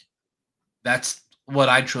 Like, that's what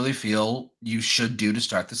I truly feel you should do to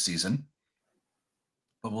start the season.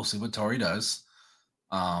 But we'll see what Torey does.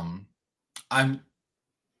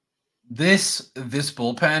 This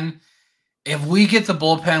bullpen, if we get the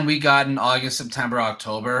bullpen we got in August, September,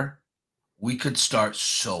 October, we could start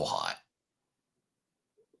so hot.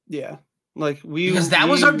 Yeah. Because that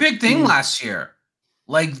was our big thing last year.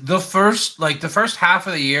 The first half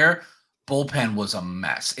of the year, bullpen was a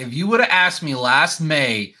mess. If you would have asked me last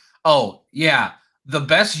May, oh yeah, the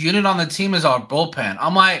best unit on the team is our bullpen,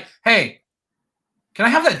 I'm like, hey, can I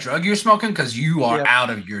have that drug you're smoking? Because you are out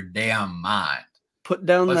of your damn mind. Put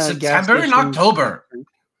down that September and October,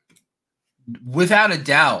 without a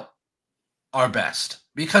doubt, our best.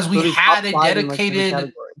 Because we had a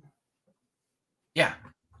dedicated,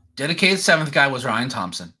 dedicated 7th guy was Ryan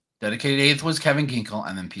Thompson. Dedicated 8th was Kevin Ginkel,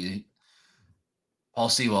 and then Paul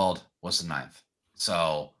Sewald was the 9th.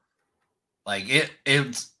 So,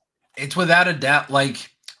 it's without a doubt,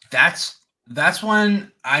 that's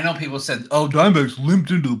when I know people said, oh, Diamondbacks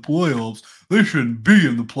limped into the playoffs. They shouldn't be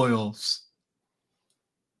in the playoffs.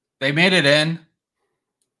 They made it in.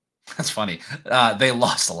 That's funny. They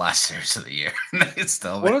lost the last series of the year. They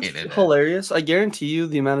still made it hilarious. I guarantee you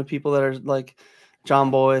the amount of people that are like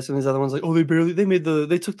John Boyce and these other ones, like, oh,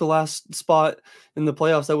 they took the last spot in the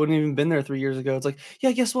playoffs that wouldn't even been there 3 years ago. It's like,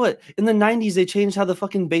 yeah, guess what? In the 90s, they changed how the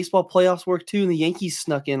fucking baseball playoffs work too, and the Yankees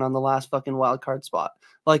snuck in on the last fucking wild card spot.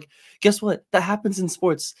 Like, guess what? That happens in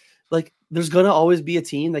sports. Like, there's gonna always be a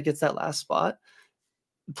team that gets that last spot.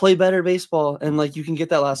 Play better baseball, and you can get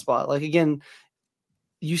that last spot. Again,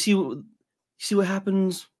 you see what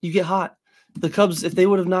happens. You get hot. The Cubs, if they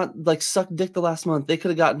would have not sucked dick the last month, they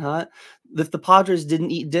could have gotten hot. If the Padres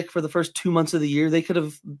didn't eat dick for the first 2 months of the year, they could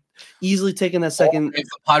have easily taken that second. If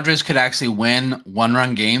the Padres could actually win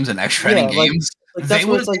 1-run games and extra inning games, they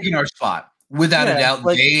would have taken our spot. Without a doubt,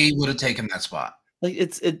 they would have taken that spot.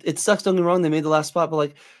 It sucks, don't get me wrong, they made the last spot,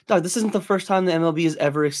 but dog, this isn't the first time the MLB has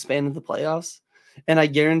ever expanded the playoffs. And I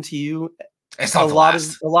guarantee you, it's not a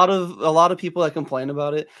lot of people that complain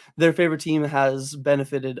about it, their favorite team has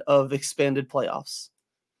benefited of expanded playoffs.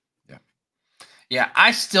 Yeah,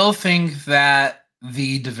 I still think that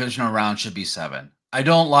the divisional round should be 7. I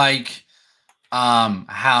don't like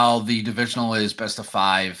how the divisional is best of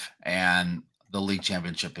 5 and the league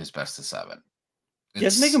championship is best of 7.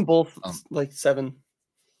 Just make them both 7.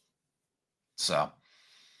 So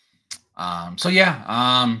yeah,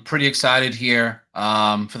 I'm pretty excited here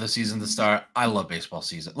for the season to start. I love baseball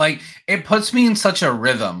season. It puts me in such a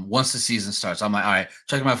rhythm once the season starts. I'm like, all right,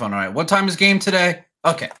 checking my phone. All right, what time is game today?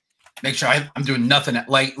 Okay, make sure I'm doing nothing.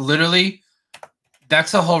 Literally,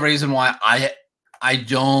 that's the whole reason why I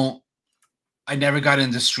never got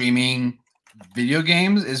into streaming video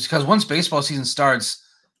games, is because once baseball season starts,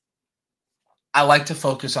 I like to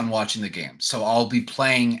focus on watching the game. So I'll be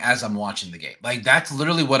playing as I'm watching the game. That's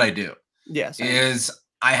literally what I do. Yes. Is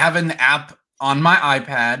I have an app on my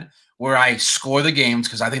iPad where I score the games,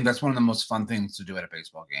 because I think that's one of the most fun things to do at a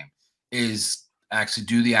baseball game, is actually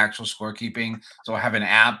do the actual scorekeeping. So I have an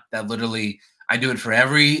app that literally I do it for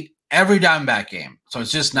every Diamondback game. So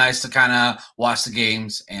it's just nice to kind of watch the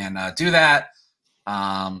games and do that.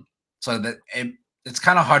 So that it's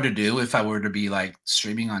kind of hard to do if I were to be like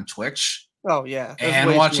streaming on Twitch. Oh yeah,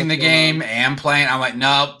 and watching the game and playing. I'm like,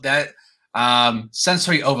 nope, that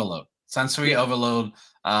sensory overload. Sensory overload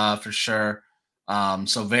for sure.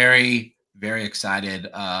 So very, very excited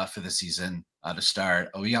for the season to start.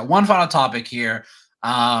 Oh, we got one final topic here.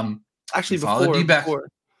 Actually, before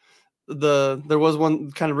there was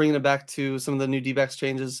one kind of bringing it back to some of the new Dbacks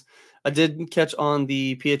changes. I did catch on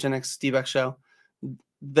the PHNX Dbacks show.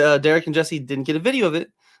 Derek and Jesse didn't get a video of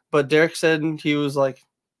it, but Derek said he was like,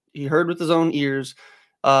 he heard with his own ears.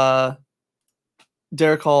 Derek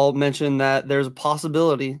Hall mentioned that there's a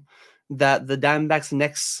possibility that the Diamondbacks'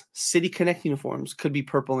 next City Connect uniforms could be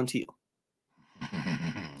purple and teal.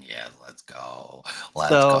 Yeah, let's go.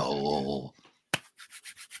 Let's go.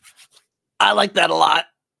 I like that a lot.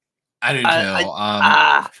 I do too.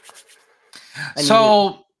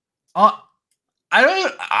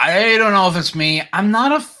 I don't know if it's me. I'm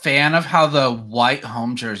not a fan of how the white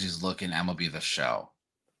home jerseys look in MLB The Show.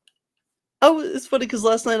 Oh, it's funny because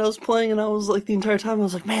last night I was playing and I was like the entire time I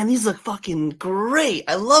was like, man, these look fucking great.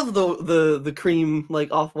 I love the cream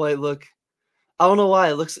like off-white look. I don't know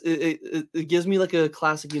why it gives me like a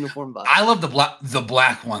classic uniform vibe. I love the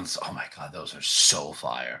black ones. Oh my god, those are so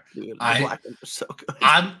fire. Dude, the black ones are so good.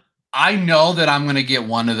 I know that I'm gonna get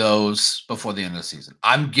one of those before the end of the season.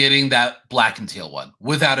 I'm getting that black and teal one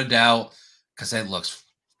without a doubt because it looks.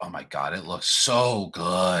 Oh my god, it looks so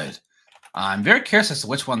good. I'm very curious as to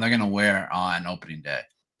which one they're going to wear on opening day.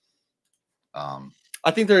 I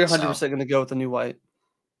think they're 100% going to go with the new white.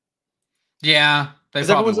 Yeah, because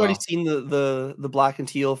everyone's already seen the black and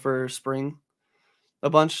teal for spring a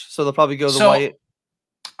bunch, so they'll probably go the white.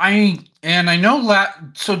 I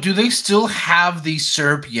know. So do they still have the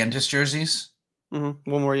Serpientes jerseys? Mm-hmm.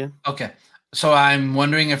 One more year. Okay, so I'm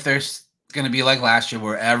wondering if there's going to be like last year,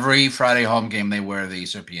 where every Friday home game they wear the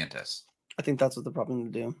Serpientes. I think that's what they're probably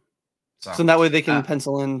going to do. So that way they can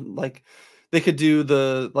pencil in, like they could do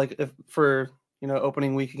the if for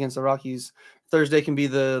opening week against the Rockies, Thursday can be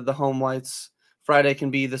the home whites, Friday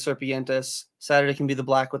can be the Serpientes, Saturday can be the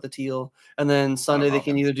black with the teal, and then Sunday they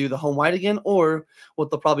can either do the home white again, or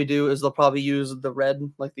what they'll probably do is they'll probably use the red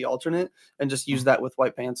like the alternate and just use that with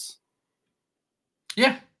white pants.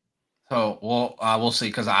 Yeah. So we'll see,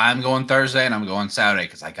 because I'm going Thursday and I'm going Saturday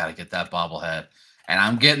because I got to get that bobblehead, and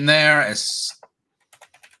I'm getting there as.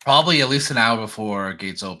 Probably at least an hour before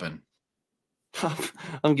gates open.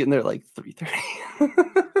 I'm getting there like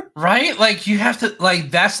 3:30. Right? Like you have to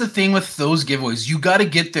that's the thing with those giveaways. You got to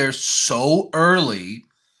get there so early.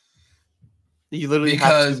 You literally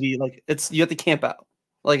have to be you have to camp out.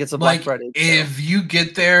 Like it's a Black Friday. If you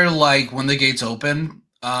get there like when the gates open,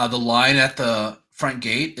 the line at the front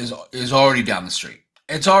gate is already down the street.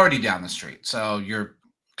 It's already down the street. So you're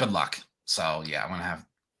good luck. So yeah, I'm going to have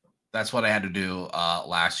that's what I had to do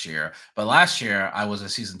last year. But last year, I was a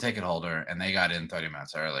season ticket holder, and they got in 30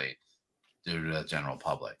 minutes early due to the general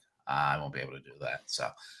public. I won't be able to do that. So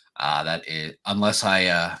that is, unless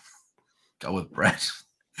I go with Brett.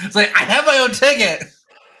 It's like, I have my own ticket.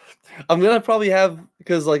 I'm going to probably have,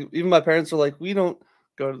 because even my parents are like, we don't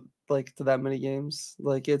go to that many games.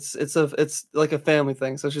 Like it's like a family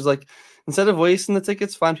thing. So she's like, instead of wasting the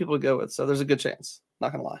tickets, find people to go with. So there's a good chance.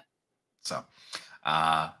 Not going to lie. So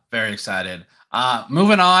very excited.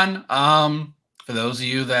 Moving on. For those of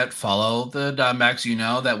you that follow the Dbacks, you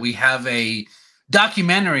know that we have a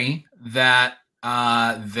documentary that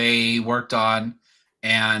they worked on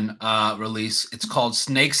and released. It's called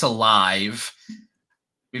Snakes Alive.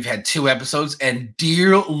 We've had 2 episodes, and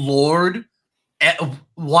dear Lord,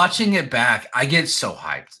 watching it back, I get so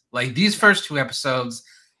hyped. Like these first 2 episodes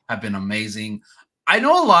have been amazing. I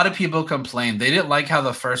know a lot of people complain they didn't like how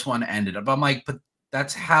the first one ended, but I'm like, but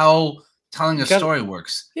that's how telling a story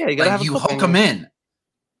works. Yeah, you gotta have you hook them in.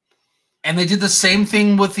 And they did the same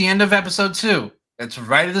thing with the end of episode 2. It's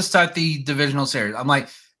right at the start of the divisional series. I'm like,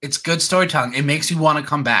 it's good storytelling. It makes you want to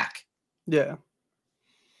come back. Yeah.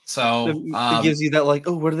 So it gives you that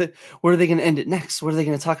where are they going to end it next? What are they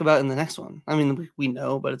going to talk about in the next one? I mean, we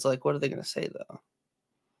know, but it's like, what are they going to say though?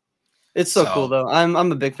 It's so cool though. I'm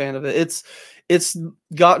a big fan of it. It's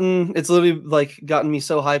literally gotten me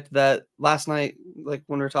so hyped that last night, when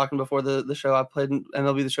we were talking before the show, I played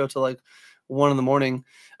MLB The Show till 1 a.m.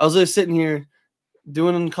 I was just sitting here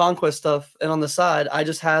doing Conquest stuff, and on the side, I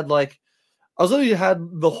just had literally had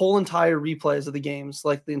the whole entire replays of the games,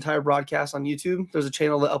 the entire broadcast on YouTube. There's a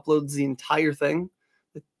channel that uploads the entire thing,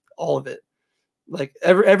 all of it, like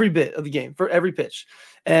every bit of the game for every pitch,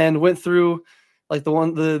 and went through like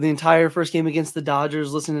the entire first game against the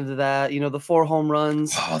Dodgers, listening to that, the 4 home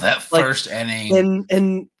runs. Oh, that first inning.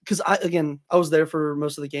 And because I was there for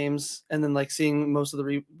most of the games, and then like seeing most of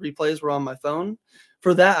the replays were on my phone.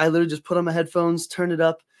 For that, I literally just put on my headphones, turned it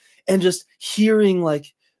up, and just hearing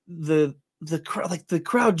like the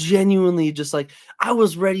crowd genuinely just like I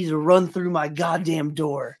was ready to run through my goddamn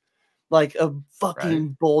door like a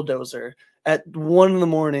fucking bulldozer at 1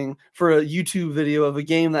 a.m. for a YouTube video of a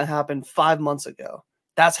game that happened 5 months ago.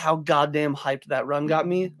 That's how goddamn hyped that run got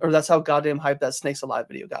me, or that's how goddamn hyped that Snakes Alive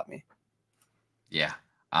video got me. Yeah.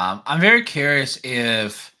 I'm very curious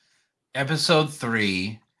if episode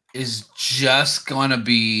 3 is just going to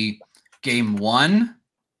be game 1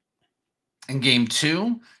 and game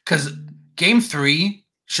 2, because game 3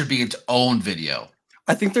 should be its own video.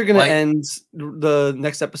 I think they're going to end the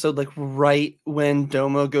next episode like right when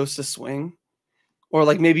Domo goes to swing, or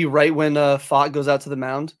like maybe right when Fott goes out to the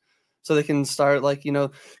mound, so they can start like,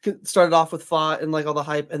 start it off with Fott and like all the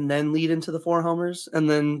hype and then lead into the 4 homers. And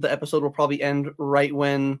then the episode will probably end right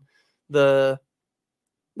when Gabby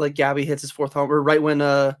hits his 4th homer, right when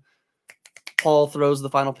Paul throws the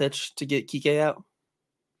final pitch to get Kike out.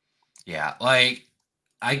 Yeah, like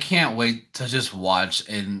I can't wait to just watch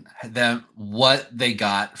what they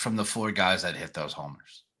got from the 4 guys that hit those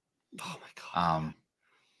homers. Oh my god!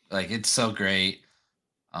 Like it's so great.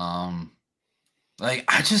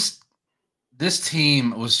 This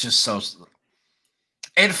team was just so.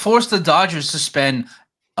 It forced the Dodgers to spend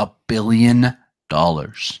 $1 billion.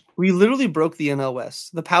 We literally broke the NL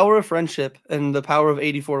West. The power of friendship and the power of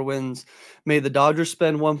 84 wins made the Dodgers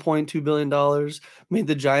spend $1.2 billion, made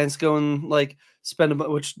the Giants go and like spend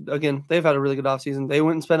which again, they've had a really good offseason. They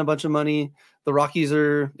went and spent a bunch of money. The Rockies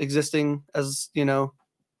are existing as,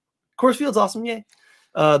 Coors Field's awesome. Yay.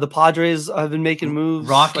 The Padres have been making moves.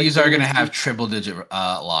 Rockies are going to have triple-digit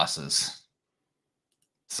losses.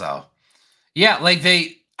 So, yeah,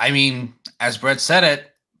 as Brett said it,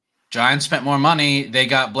 Giants spent more money. They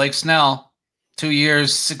got Blake Snell, 2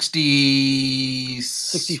 years,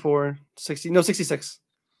 64, 60, no, 66. It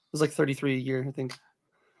was like 33 a year, I think.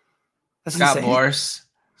 That's Scott insane.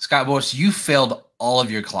 Boras, you failed all of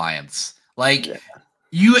your clients.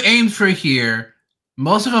 You aimed for here.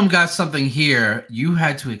 Most of them got something here. You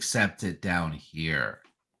had to accept it down here.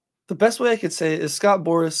 The best way I could say it is Scott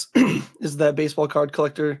Boras is that baseball card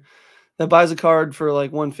collector that buys a card for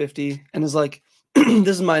like $150 and is like, this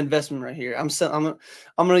is my investment right here. I'm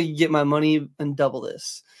gonna get my money and double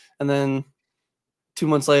this. And then 2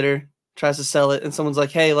 months later, tries to sell it, and someone's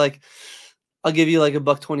like, "Hey, like, I'll give you like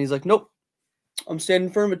 $120." He's like, "Nope, I'm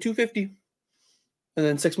standing firm at $250." And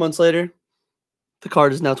then 6 months later, the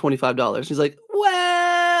card is now $25. He's like,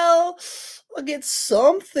 "Well, I'll get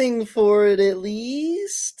something for it at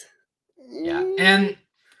least." Yeah, and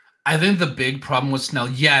I think the big problem with Snell,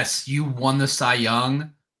 yes, you won the Cy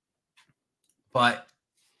Young. But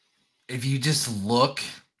if you just look,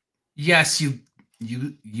 yes, you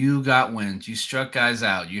got wins. You struck guys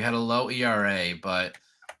out. You had a low ERA, but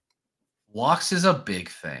walks is a big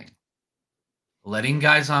thing. Letting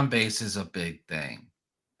guys on base is a big thing.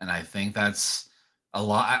 And I think that's a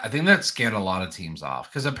lot. I think that scared a lot of teams off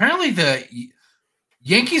because apparently the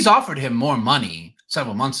Yankees offered him more money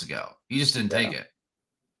several months ago. He just didn't take it.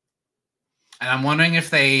 And I'm wondering if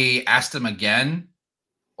they asked him again.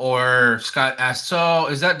 Or Scott asked, so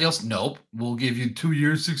is that deal? Nope. We'll give you 2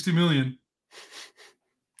 years, $60 million.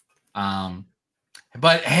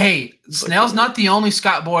 But hey, Snell's not the only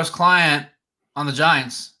Scott Boras client on the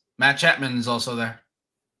Giants. Matt Chapman is also there.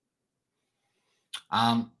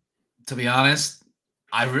 To be honest,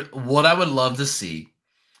 what I would love to see,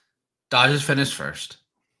 Dodgers finish first.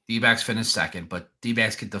 Dbacks finish second, but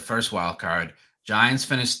Dbacks get the first wild card. Giants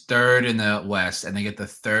finish third in the West, and they get the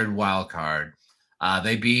third wild card.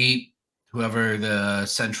 They beat whoever the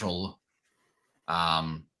Central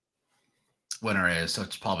winner is, so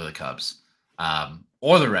it's probably the Cubs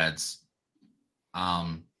or the Reds.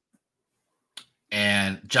 And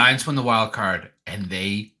Giants win the wild card, and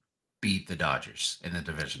they beat the Dodgers in the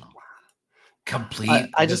divisional.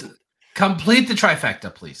 Complete complete the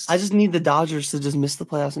trifecta, please. I just need the Dodgers to just miss the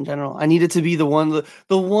playoffs in general. I need it to be the one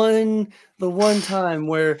time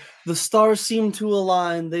where the stars seem to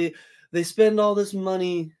align. They spend all this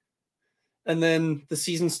money, and then the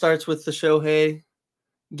season starts with the Shohei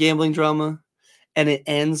gambling drama, and it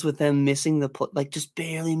ends with them missing just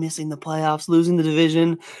barely missing the playoffs, losing the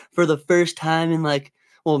division for the first time in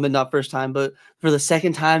not first time, but for the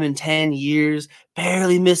second time in 10 years,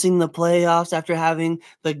 barely missing the playoffs after having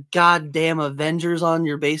the goddamn Avengers on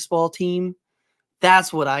your baseball team.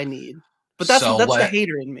 That's what I need. But that's So the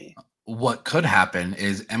hater in me. What could happen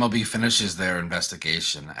is MLB finishes their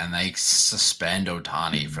investigation and they suspend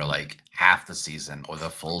Ohtani for like half the season or the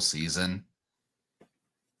full season.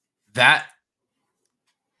 That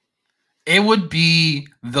it would be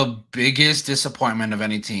the biggest disappointment of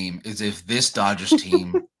any team is if this Dodgers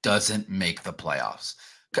team doesn't make the playoffs.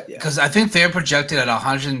 Because I think they're projected at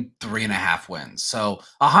 103.5 wins. So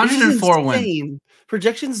 104 wins.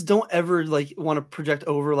 Projections don't ever like want to project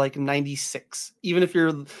over like 96, even if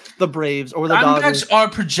you're the Braves or the Dodgers. Dbacks are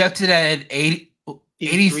projected at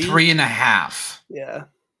 83.5. Yeah.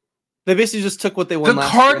 They basically just took what they won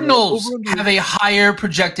last year. The Cardinals have a higher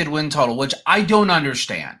projected win total, which I don't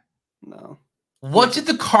understand. No. What did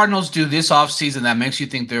the Cardinals do this offseason that makes you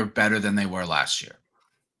think they're better than they were last year?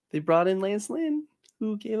 They brought in Lance Lynn,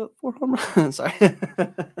 who gave up 4 home runs. Sorry.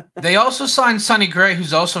 They also signed Sonny Gray,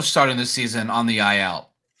 who's also starting this season on the IL.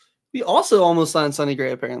 We also almost signed Sonny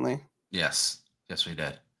Gray, apparently. Yes, we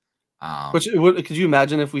did. Could you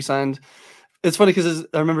imagine if we signed? It's funny because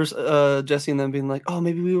I remember Jesse and them being like, "Oh,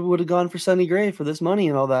 maybe we would have gone for Sonny Gray for this money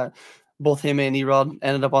and all that." Both him and Erod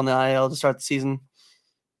ended up on the IL to start the season.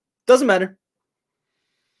 Doesn't matter.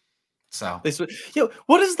 So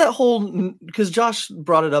what is that whole? Because Josh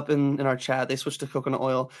brought it up in our chat. They switched to coconut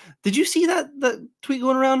oil. Did you see that tweet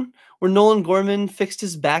going around where Nolan Gorman fixed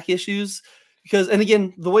his back issues? Because, and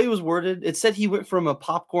again, the way it was worded, it said he went from a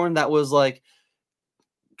popcorn that was like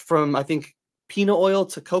from, I think, peanut oil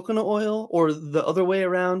to coconut oil or the other way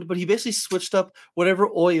around. But he basically switched up whatever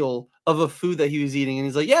oil of a food that he was eating. And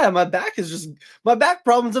he's like, yeah, my back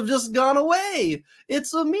problems have just gone away.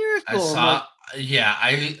 It's a miracle.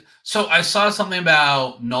 I saw something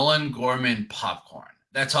about Nolan Gorman popcorn.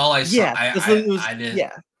 That's all I saw. Yeah, I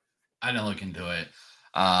didn't look into it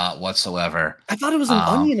whatsoever. I thought it was an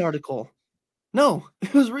Onion article. No,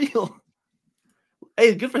 it was real.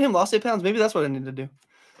 Hey, good for him. Lost 8 pounds. Maybe that's what I need to do.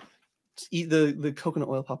 Just eat the coconut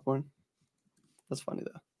oil popcorn. That's funny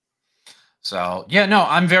though. So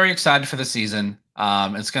I'm very excited for the season.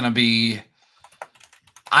 It's gonna be.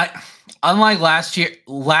 Unlike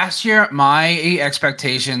last year, my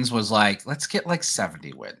expectations was like, let's get like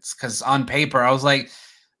 70 wins. Because on paper, I was like,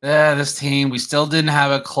 this team, we still didn't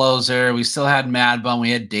have a closer. We still had Mad Bum.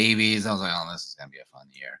 We had Davies. I was like, oh, this is going to be a fun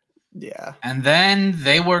year. Yeah. And then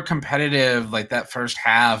they were competitive like that first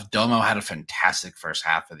half. Domo had a fantastic first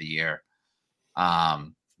half of the year.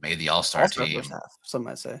 Made the All-Star team. First half, some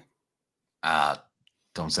might say.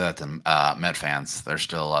 Don't say that to Met fans. They're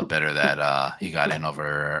still bitter that he got in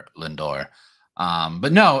over Lindor.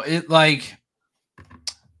 But no, right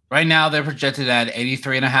now they're projected at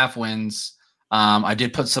 83.5 wins. I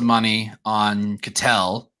did put some money on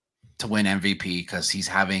Ketel to win MVP because he's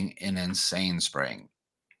having an insane spring.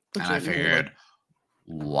 And I figured,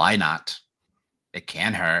 why not? It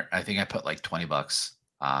can hurt. I think I put like $20.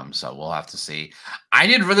 So we'll have to see. I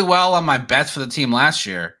did really well on my bets for the team last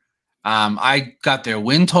year. I got their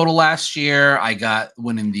win total last year. I got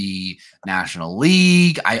winning the National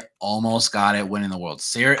League. I almost got it winning the World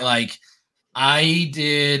Series. Like, I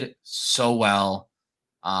did so well.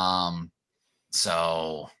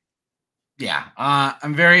 So yeah,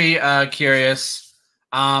 I'm very curious.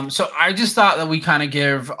 So I just thought that we kind of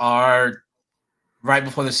give our right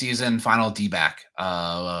before the season final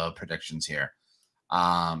Dback predictions here.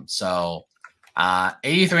 So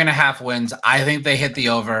 83.5 wins. I think they hit the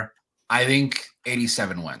over. I think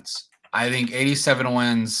 87 wins.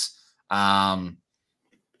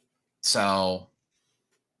 So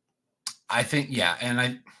I think,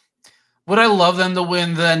 and would I love them to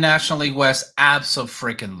win the National League West?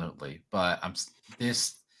 Abso-freaking-lutely. But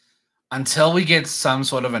until we get some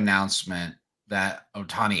sort of announcement that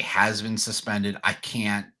Ohtani has been suspended, I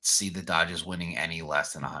can't see the Dodgers winning any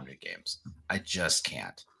less than 100 games. I just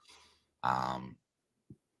can't.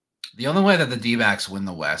 The only way that the D-backs win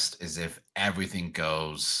the West is if everything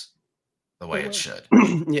goes the way it should.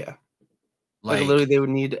 Yeah. Like literally they would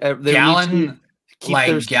need Gallen.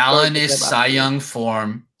 Gallen is Cy Young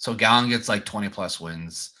form. So Gallen gets like 20 plus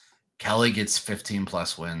wins. Kelly gets 15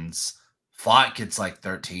 plus wins. Fott gets like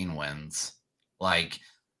 13 wins. And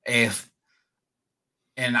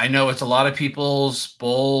I know it's a lot of people's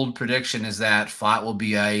bold prediction is that Fott will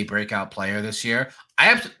be a breakout player this year.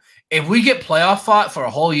 If we get playoff Fott for a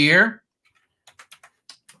whole year,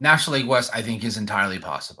 National League West, I think is entirely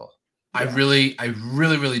possible. Yeah. I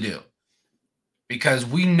really do. Because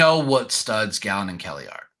we know what studs Gallen and Kelly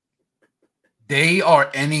are. They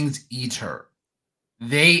are innings eater.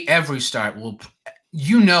 They every start will,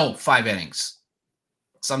 5 innings.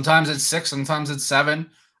 Sometimes it's 6, sometimes it's 7.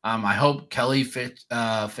 I hope Kelly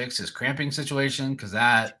fix his cramping situation because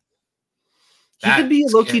that He could be a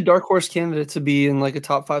low-key dark horse candidate to be in like a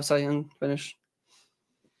top 5 Cy Young finish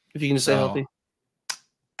if you can just stay healthy.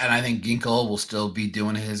 And I think Ginkel will still be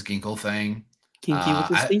doing his Ginkel thing. Kinky with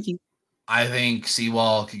the stinky. I think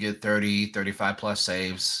Seawall could get 30, 35 plus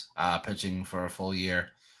saves pitching for a full year.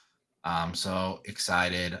 So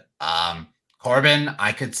excited. Corbin,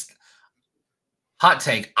 hot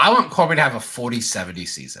take. I want Corbin to have a 40-70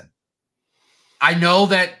 season. I know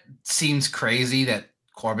that seems crazy that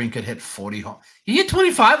Corbin could hit 40 home. He hit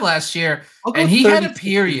 25 last year, and he had a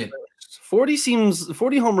period. 40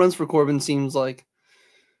 home runs for Corbin seems like.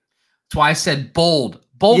 That's why I said bold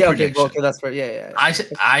prediction. Okay, that's right. Yeah.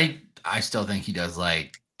 I still think he does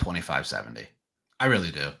like 25-70. I really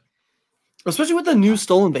do. Especially with the new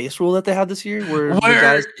stolen base rule that they had this year,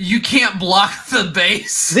 where you can't block the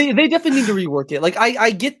base. They definitely need to rework it. Like I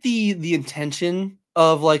get the intention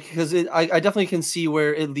of like, because I definitely can see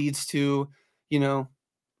where it leads to, in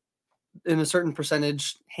a certain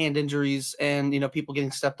percentage hand injuries and people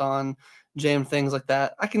getting stepped on, jam, things like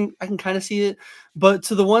that. I can kind of see it, but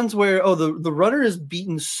to the ones where the runner is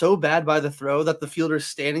beaten so bad by the throw that the fielder is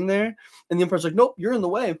standing there and the umpire's like, nope, you're in the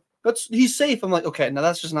way. He's safe. I'm like, okay, now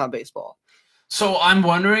that's just not baseball. So I'm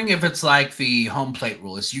wondering if it's like the home plate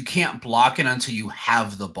rule is you can't block it until you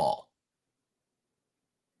have the ball.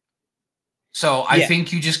 So I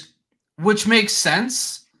think which makes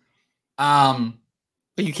sense. But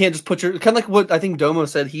you can't just put kind of like what I think Domo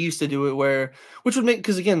said he used to do it which would make,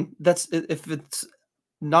 because again, that's if it's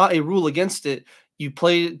not a rule against it, you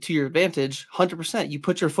play it to your advantage 100%. You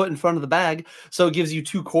put your foot in front of the bag, so it gives you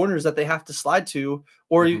 2 corners that they have to slide to,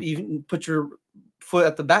 or you even put your foot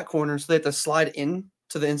at the back corner so they have to slide in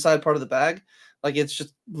to the inside part of the bag. Like it's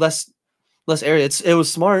just less area. It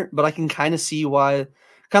was smart, but I can kind of see why,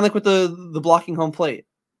 kind of like with the blocking home plate.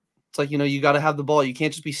 It's like, you got to have the ball. You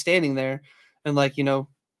can't just be standing there and like, you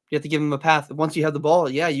have to give them a path. Once you have the ball,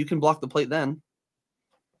 you can block the plate then.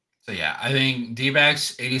 So yeah, I think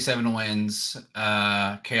Dbacks 87 wins.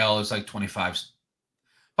 KL is like 25,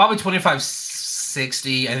 probably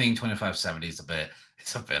 25-60. I think 25-70 is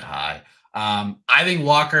it's a bit high. I think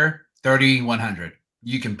Walker 30-100.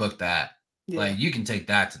 You can book that. Yeah. Like you can take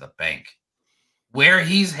that to the bank. Where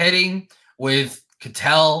he's hitting with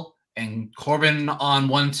Cattell and Corbin on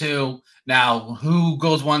 1-2. Now, who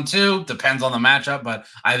goes 1-2 depends on the matchup, but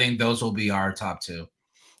I think those will be our top 2.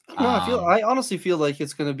 No, I honestly feel like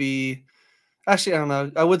it's going to be. Actually, I don't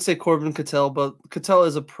know. I would say Corbin Cattell, but Cattell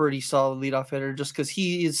is a pretty solid leadoff hitter just because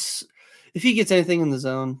if he gets anything in the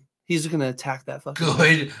zone, he's going to attack that fucking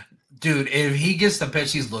good. Dude, if he gets the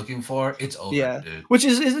pitch he's looking for, it's over, dude. Which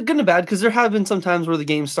is good and bad, because there have been some times where the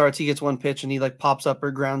game starts, he gets one pitch and he like pops up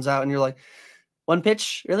or grounds out, and you're like, one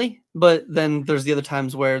pitch, really? But then there's the other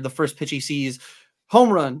times where the first pitch he sees,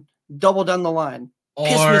 home run, double down the line.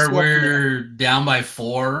 Or we're down by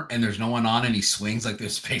 4 and there's no one on and he swings like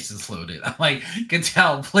there's bases loaded. I'm like,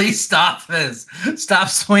 Cattell, please stop this. Stop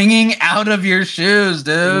swinging out of your shoes,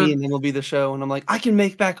 dude. Me and him will be the show, and I'm like, I can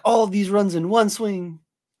make back all of these runs in one swing.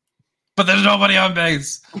 But there's nobody on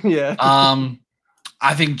base. Yeah.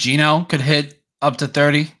 I think Gino could hit up to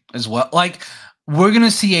 30 as well. Like, we're going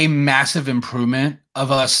to see a massive improvement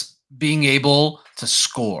of us being able to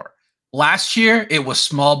score. Last year, it was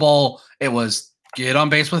small ball. It was get on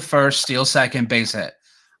base with first, steal second, base hit.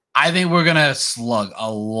 I think we're going to slug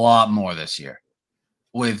a lot more this year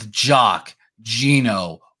with Jock,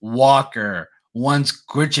 Gino, Walker, once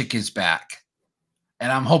Grichuk is back.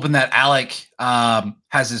 And I'm hoping that Alec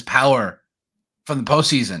has his power from the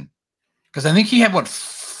postseason. Because I think he had,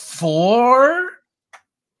 4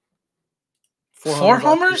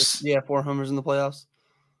 homers? Yeah, 4 homers in the playoffs.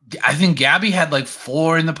 I think Gabby had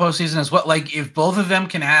 4 in the postseason as well. Like, if both of them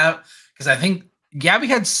can have, because I think Gabby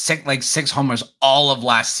had 6 homers all of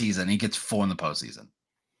last season. He gets 4 in the postseason.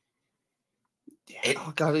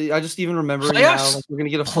 Oh God, I just even remember playoffs. Now, we're gonna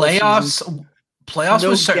get a playoffs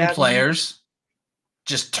with certain players.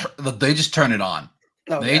 They just turn it on.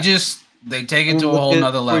 Oh, they take it to a whole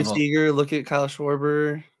nother level. Seager, look at Kyle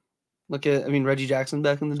Schwarber. Look at Reggie Jackson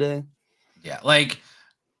back in the day. Yeah,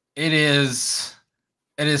 it is.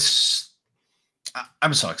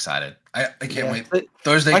 I'm so excited. I can't wait.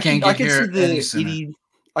 Thursday can't get here any sooner.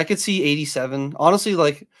 I could see 87. Honestly,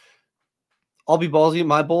 I'll be ballsy.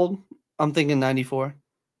 My bold, I'm thinking 94.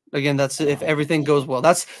 Again, that's if everything goes well.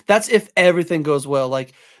 That's if everything goes well.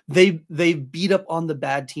 They beat up on the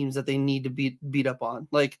bad teams that they need to beat up on.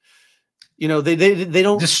 You know, they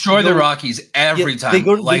don't destroy the Rockies every time.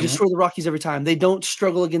 They destroy the Rockies every time. They don't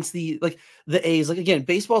struggle against the A's. Like, again,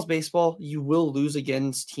 baseball's baseball. You will lose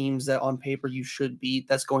against teams that on paper you should beat.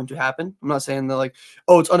 That's going to happen. I'm not saying that like,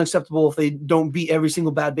 oh, it's unacceptable if they don't beat every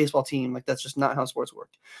single bad baseball team. Like, that's just not how sports work.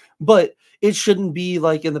 But it shouldn't be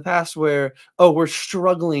like in the past where, oh, we're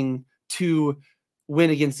struggling to win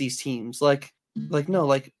against these teams. Like no,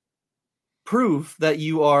 like prove that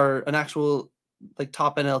you are an actual like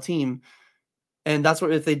top NL team. And that's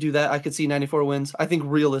what, if they do that, I could see 94 wins. I think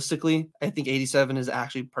realistically, I think 87 is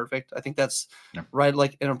actually perfect. I think that's right,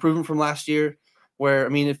 like an improvement from last year where, I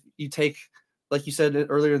mean, if you take, like you said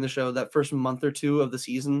earlier in the show, that first month or two of the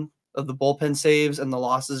season of the bullpen saves and the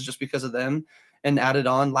losses just because of them and added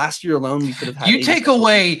on, last year alone, we could have had. You take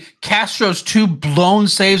away Castro's 2 blown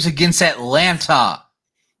saves against Atlanta.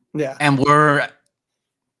 Yeah. And we're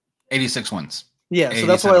 86 wins. Yeah. So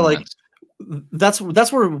that's why, like, wins. That's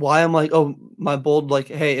why I'm like, oh, my bold, like,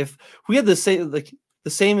 hey, if we had the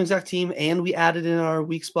same exact team and we added in our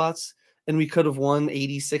weak spots and we could have won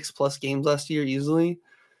 86 plus games last year easily,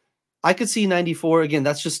 I could see 94 again.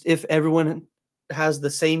 That's just if everyone has the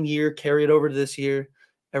same year, carry it over to this year,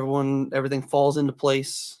 everything falls into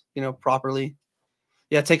place, you know, properly.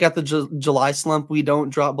 Yeah, take out the July slump. We don't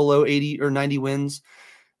drop below 80 or 90 wins.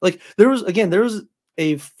 Like there was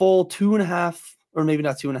a full 2.5, or maybe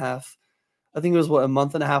not 2.5. I think it was a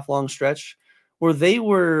month and a half long stretch where they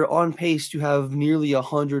were on pace to have nearly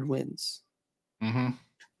 100 wins. Mm-hmm.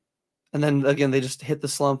 And then again, they just hit the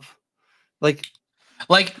slump. So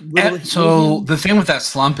the thing with that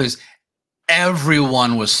slump is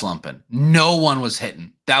everyone was slumping. No one was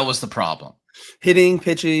hitting. That was the problem. Hitting,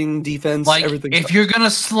 pitching, defense, like everything. If you're going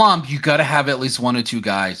to slump, you got to have at least 1 or 2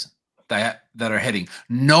 guys that are hitting.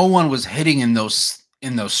 No one was hitting in those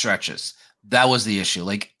stretches. That was the issue.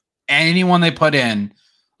 Like, anyone they put in,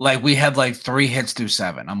 like we had like 3 hits through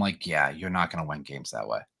 7. I'm like, yeah, you're not going to win games that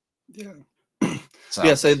way.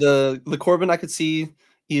 Yeah. Say the Corbin I could see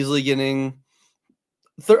easily getting,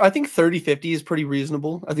 I think 30-50 is pretty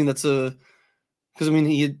reasonable. I think that's because I mean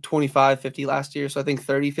he had 25-50 last year, so I think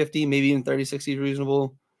 30-50, maybe even 30-60 is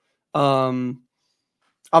reasonable. I'm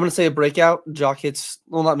going to say a breakout. Jock hits,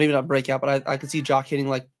 well, maybe not breakout, but I could see Jock hitting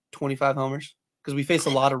like 25 homers because we face a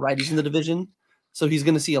lot of righties in the division. So he's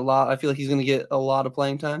going to see a lot. I feel like he's going to get a lot of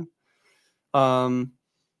playing time. I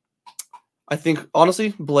think,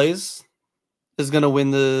 honestly, Blaze is going to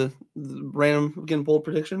win the random, again, bold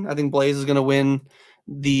prediction. I think Blaze is going to win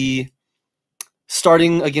the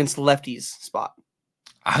starting against lefties spot.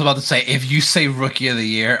 I was about to say, if you say rookie of the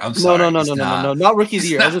year, I'm sorry. No, not rookie of the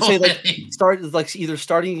year. I was going to say, either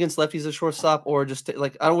starting against lefties at shortstop or just,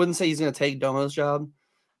 I wouldn't say he's going to take Domo's job,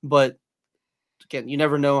 but again, you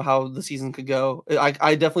never know how the season could go.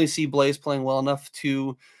 I definitely see Blaze playing well enough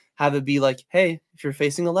to have it be like, hey, if you're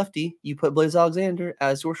facing a lefty, you put Blaze Alexander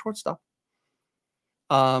as your shortstop.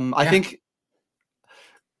 I think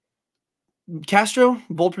Castro,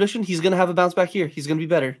 bold prediction, he's going to have a bounce back here. He's going to be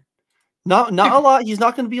better. Not a lot. He's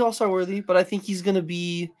not going to be all-star worthy, but I think he's going to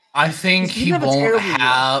be. I think he won't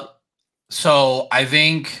have. So I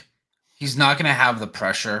think he's not going to have the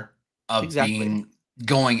pressure of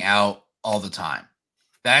going out all the time.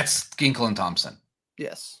 That's Ginkel and Thompson.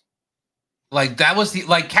 Yes. Like that was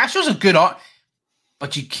Castro's a good art,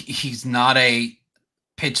 but he's not a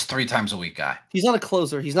pitch 3 times a week guy. He's not a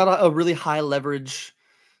closer. He's not a really high leverage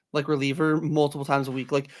like reliever multiple times a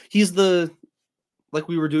week. Like he's like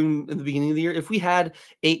we were doing in the beginning of the year. If we had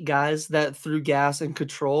 8 guys that threw gas and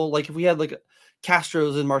control, like if we had like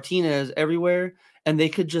Castros and Martinez everywhere and they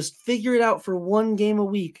could just figure it out for 1 game a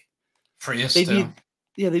week. Frias too.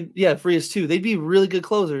 Frias too. They'd be really good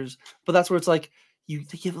closers, but that's where it's like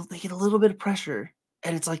they get a little bit of pressure,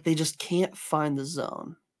 and it's like they just can't find the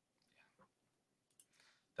zone.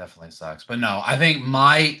 Definitely sucks, but no, I think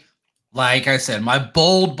like I said, my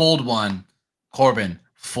bold one, Corbin,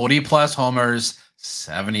 40 plus homers,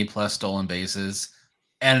 70 plus stolen bases,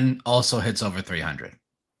 and also hits over 300.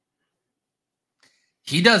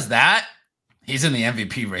 He does that, he's in the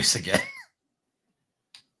MVP race again.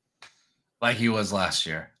 Like he was last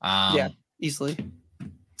year. Easily.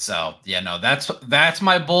 So, that's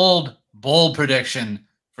my bold prediction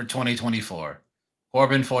for 2024.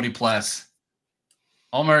 Corbin 40 plus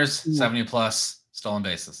homers, 70 plus stolen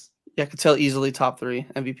bases. Yeah, I could tell easily top 3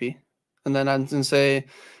 MVP. And then I'm going to say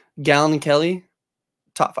Gallen and Kelly,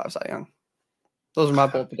 top 5 Cy Young. Those are my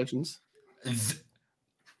bold predictions.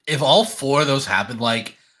 If all 4 of those happen,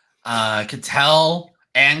 like Cattell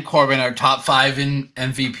and Corbin are top 5 in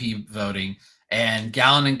MVP voting, and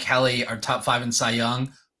Gallen and Kelly are top 5 in Cy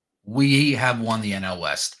Young, we have won the NL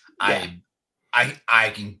West. Yeah. I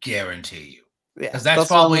can guarantee you. Yeah, because that's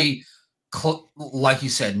probably like you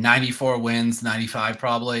said, 94 wins, 95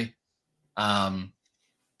 probably.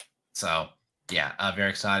 So yeah, very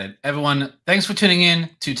excited. Everyone, thanks for tuning in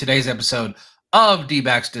to today's episode of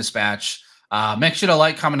Dbacks Dispatch. Make sure to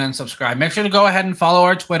like, comment, and subscribe. Make sure to go ahead and follow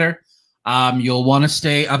our Twitter. You'll want to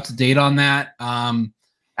stay up to date on that,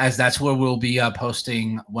 as that's where we'll be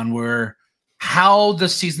posting how the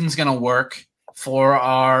season's going to work for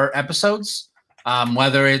our episodes.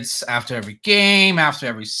 Whether it's after every game, after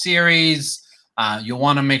every series, you'll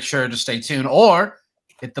want to make sure to stay tuned or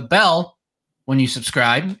hit the bell when you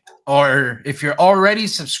subscribe. Or if you're already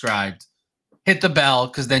subscribed, hit the bell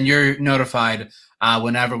because then you're notified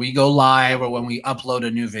whenever we go live or when we upload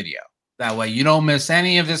a new video. That way you don't miss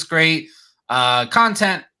any of this great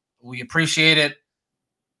content. We appreciate it.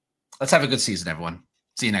 Let's have a good season, everyone.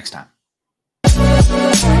 See you next time.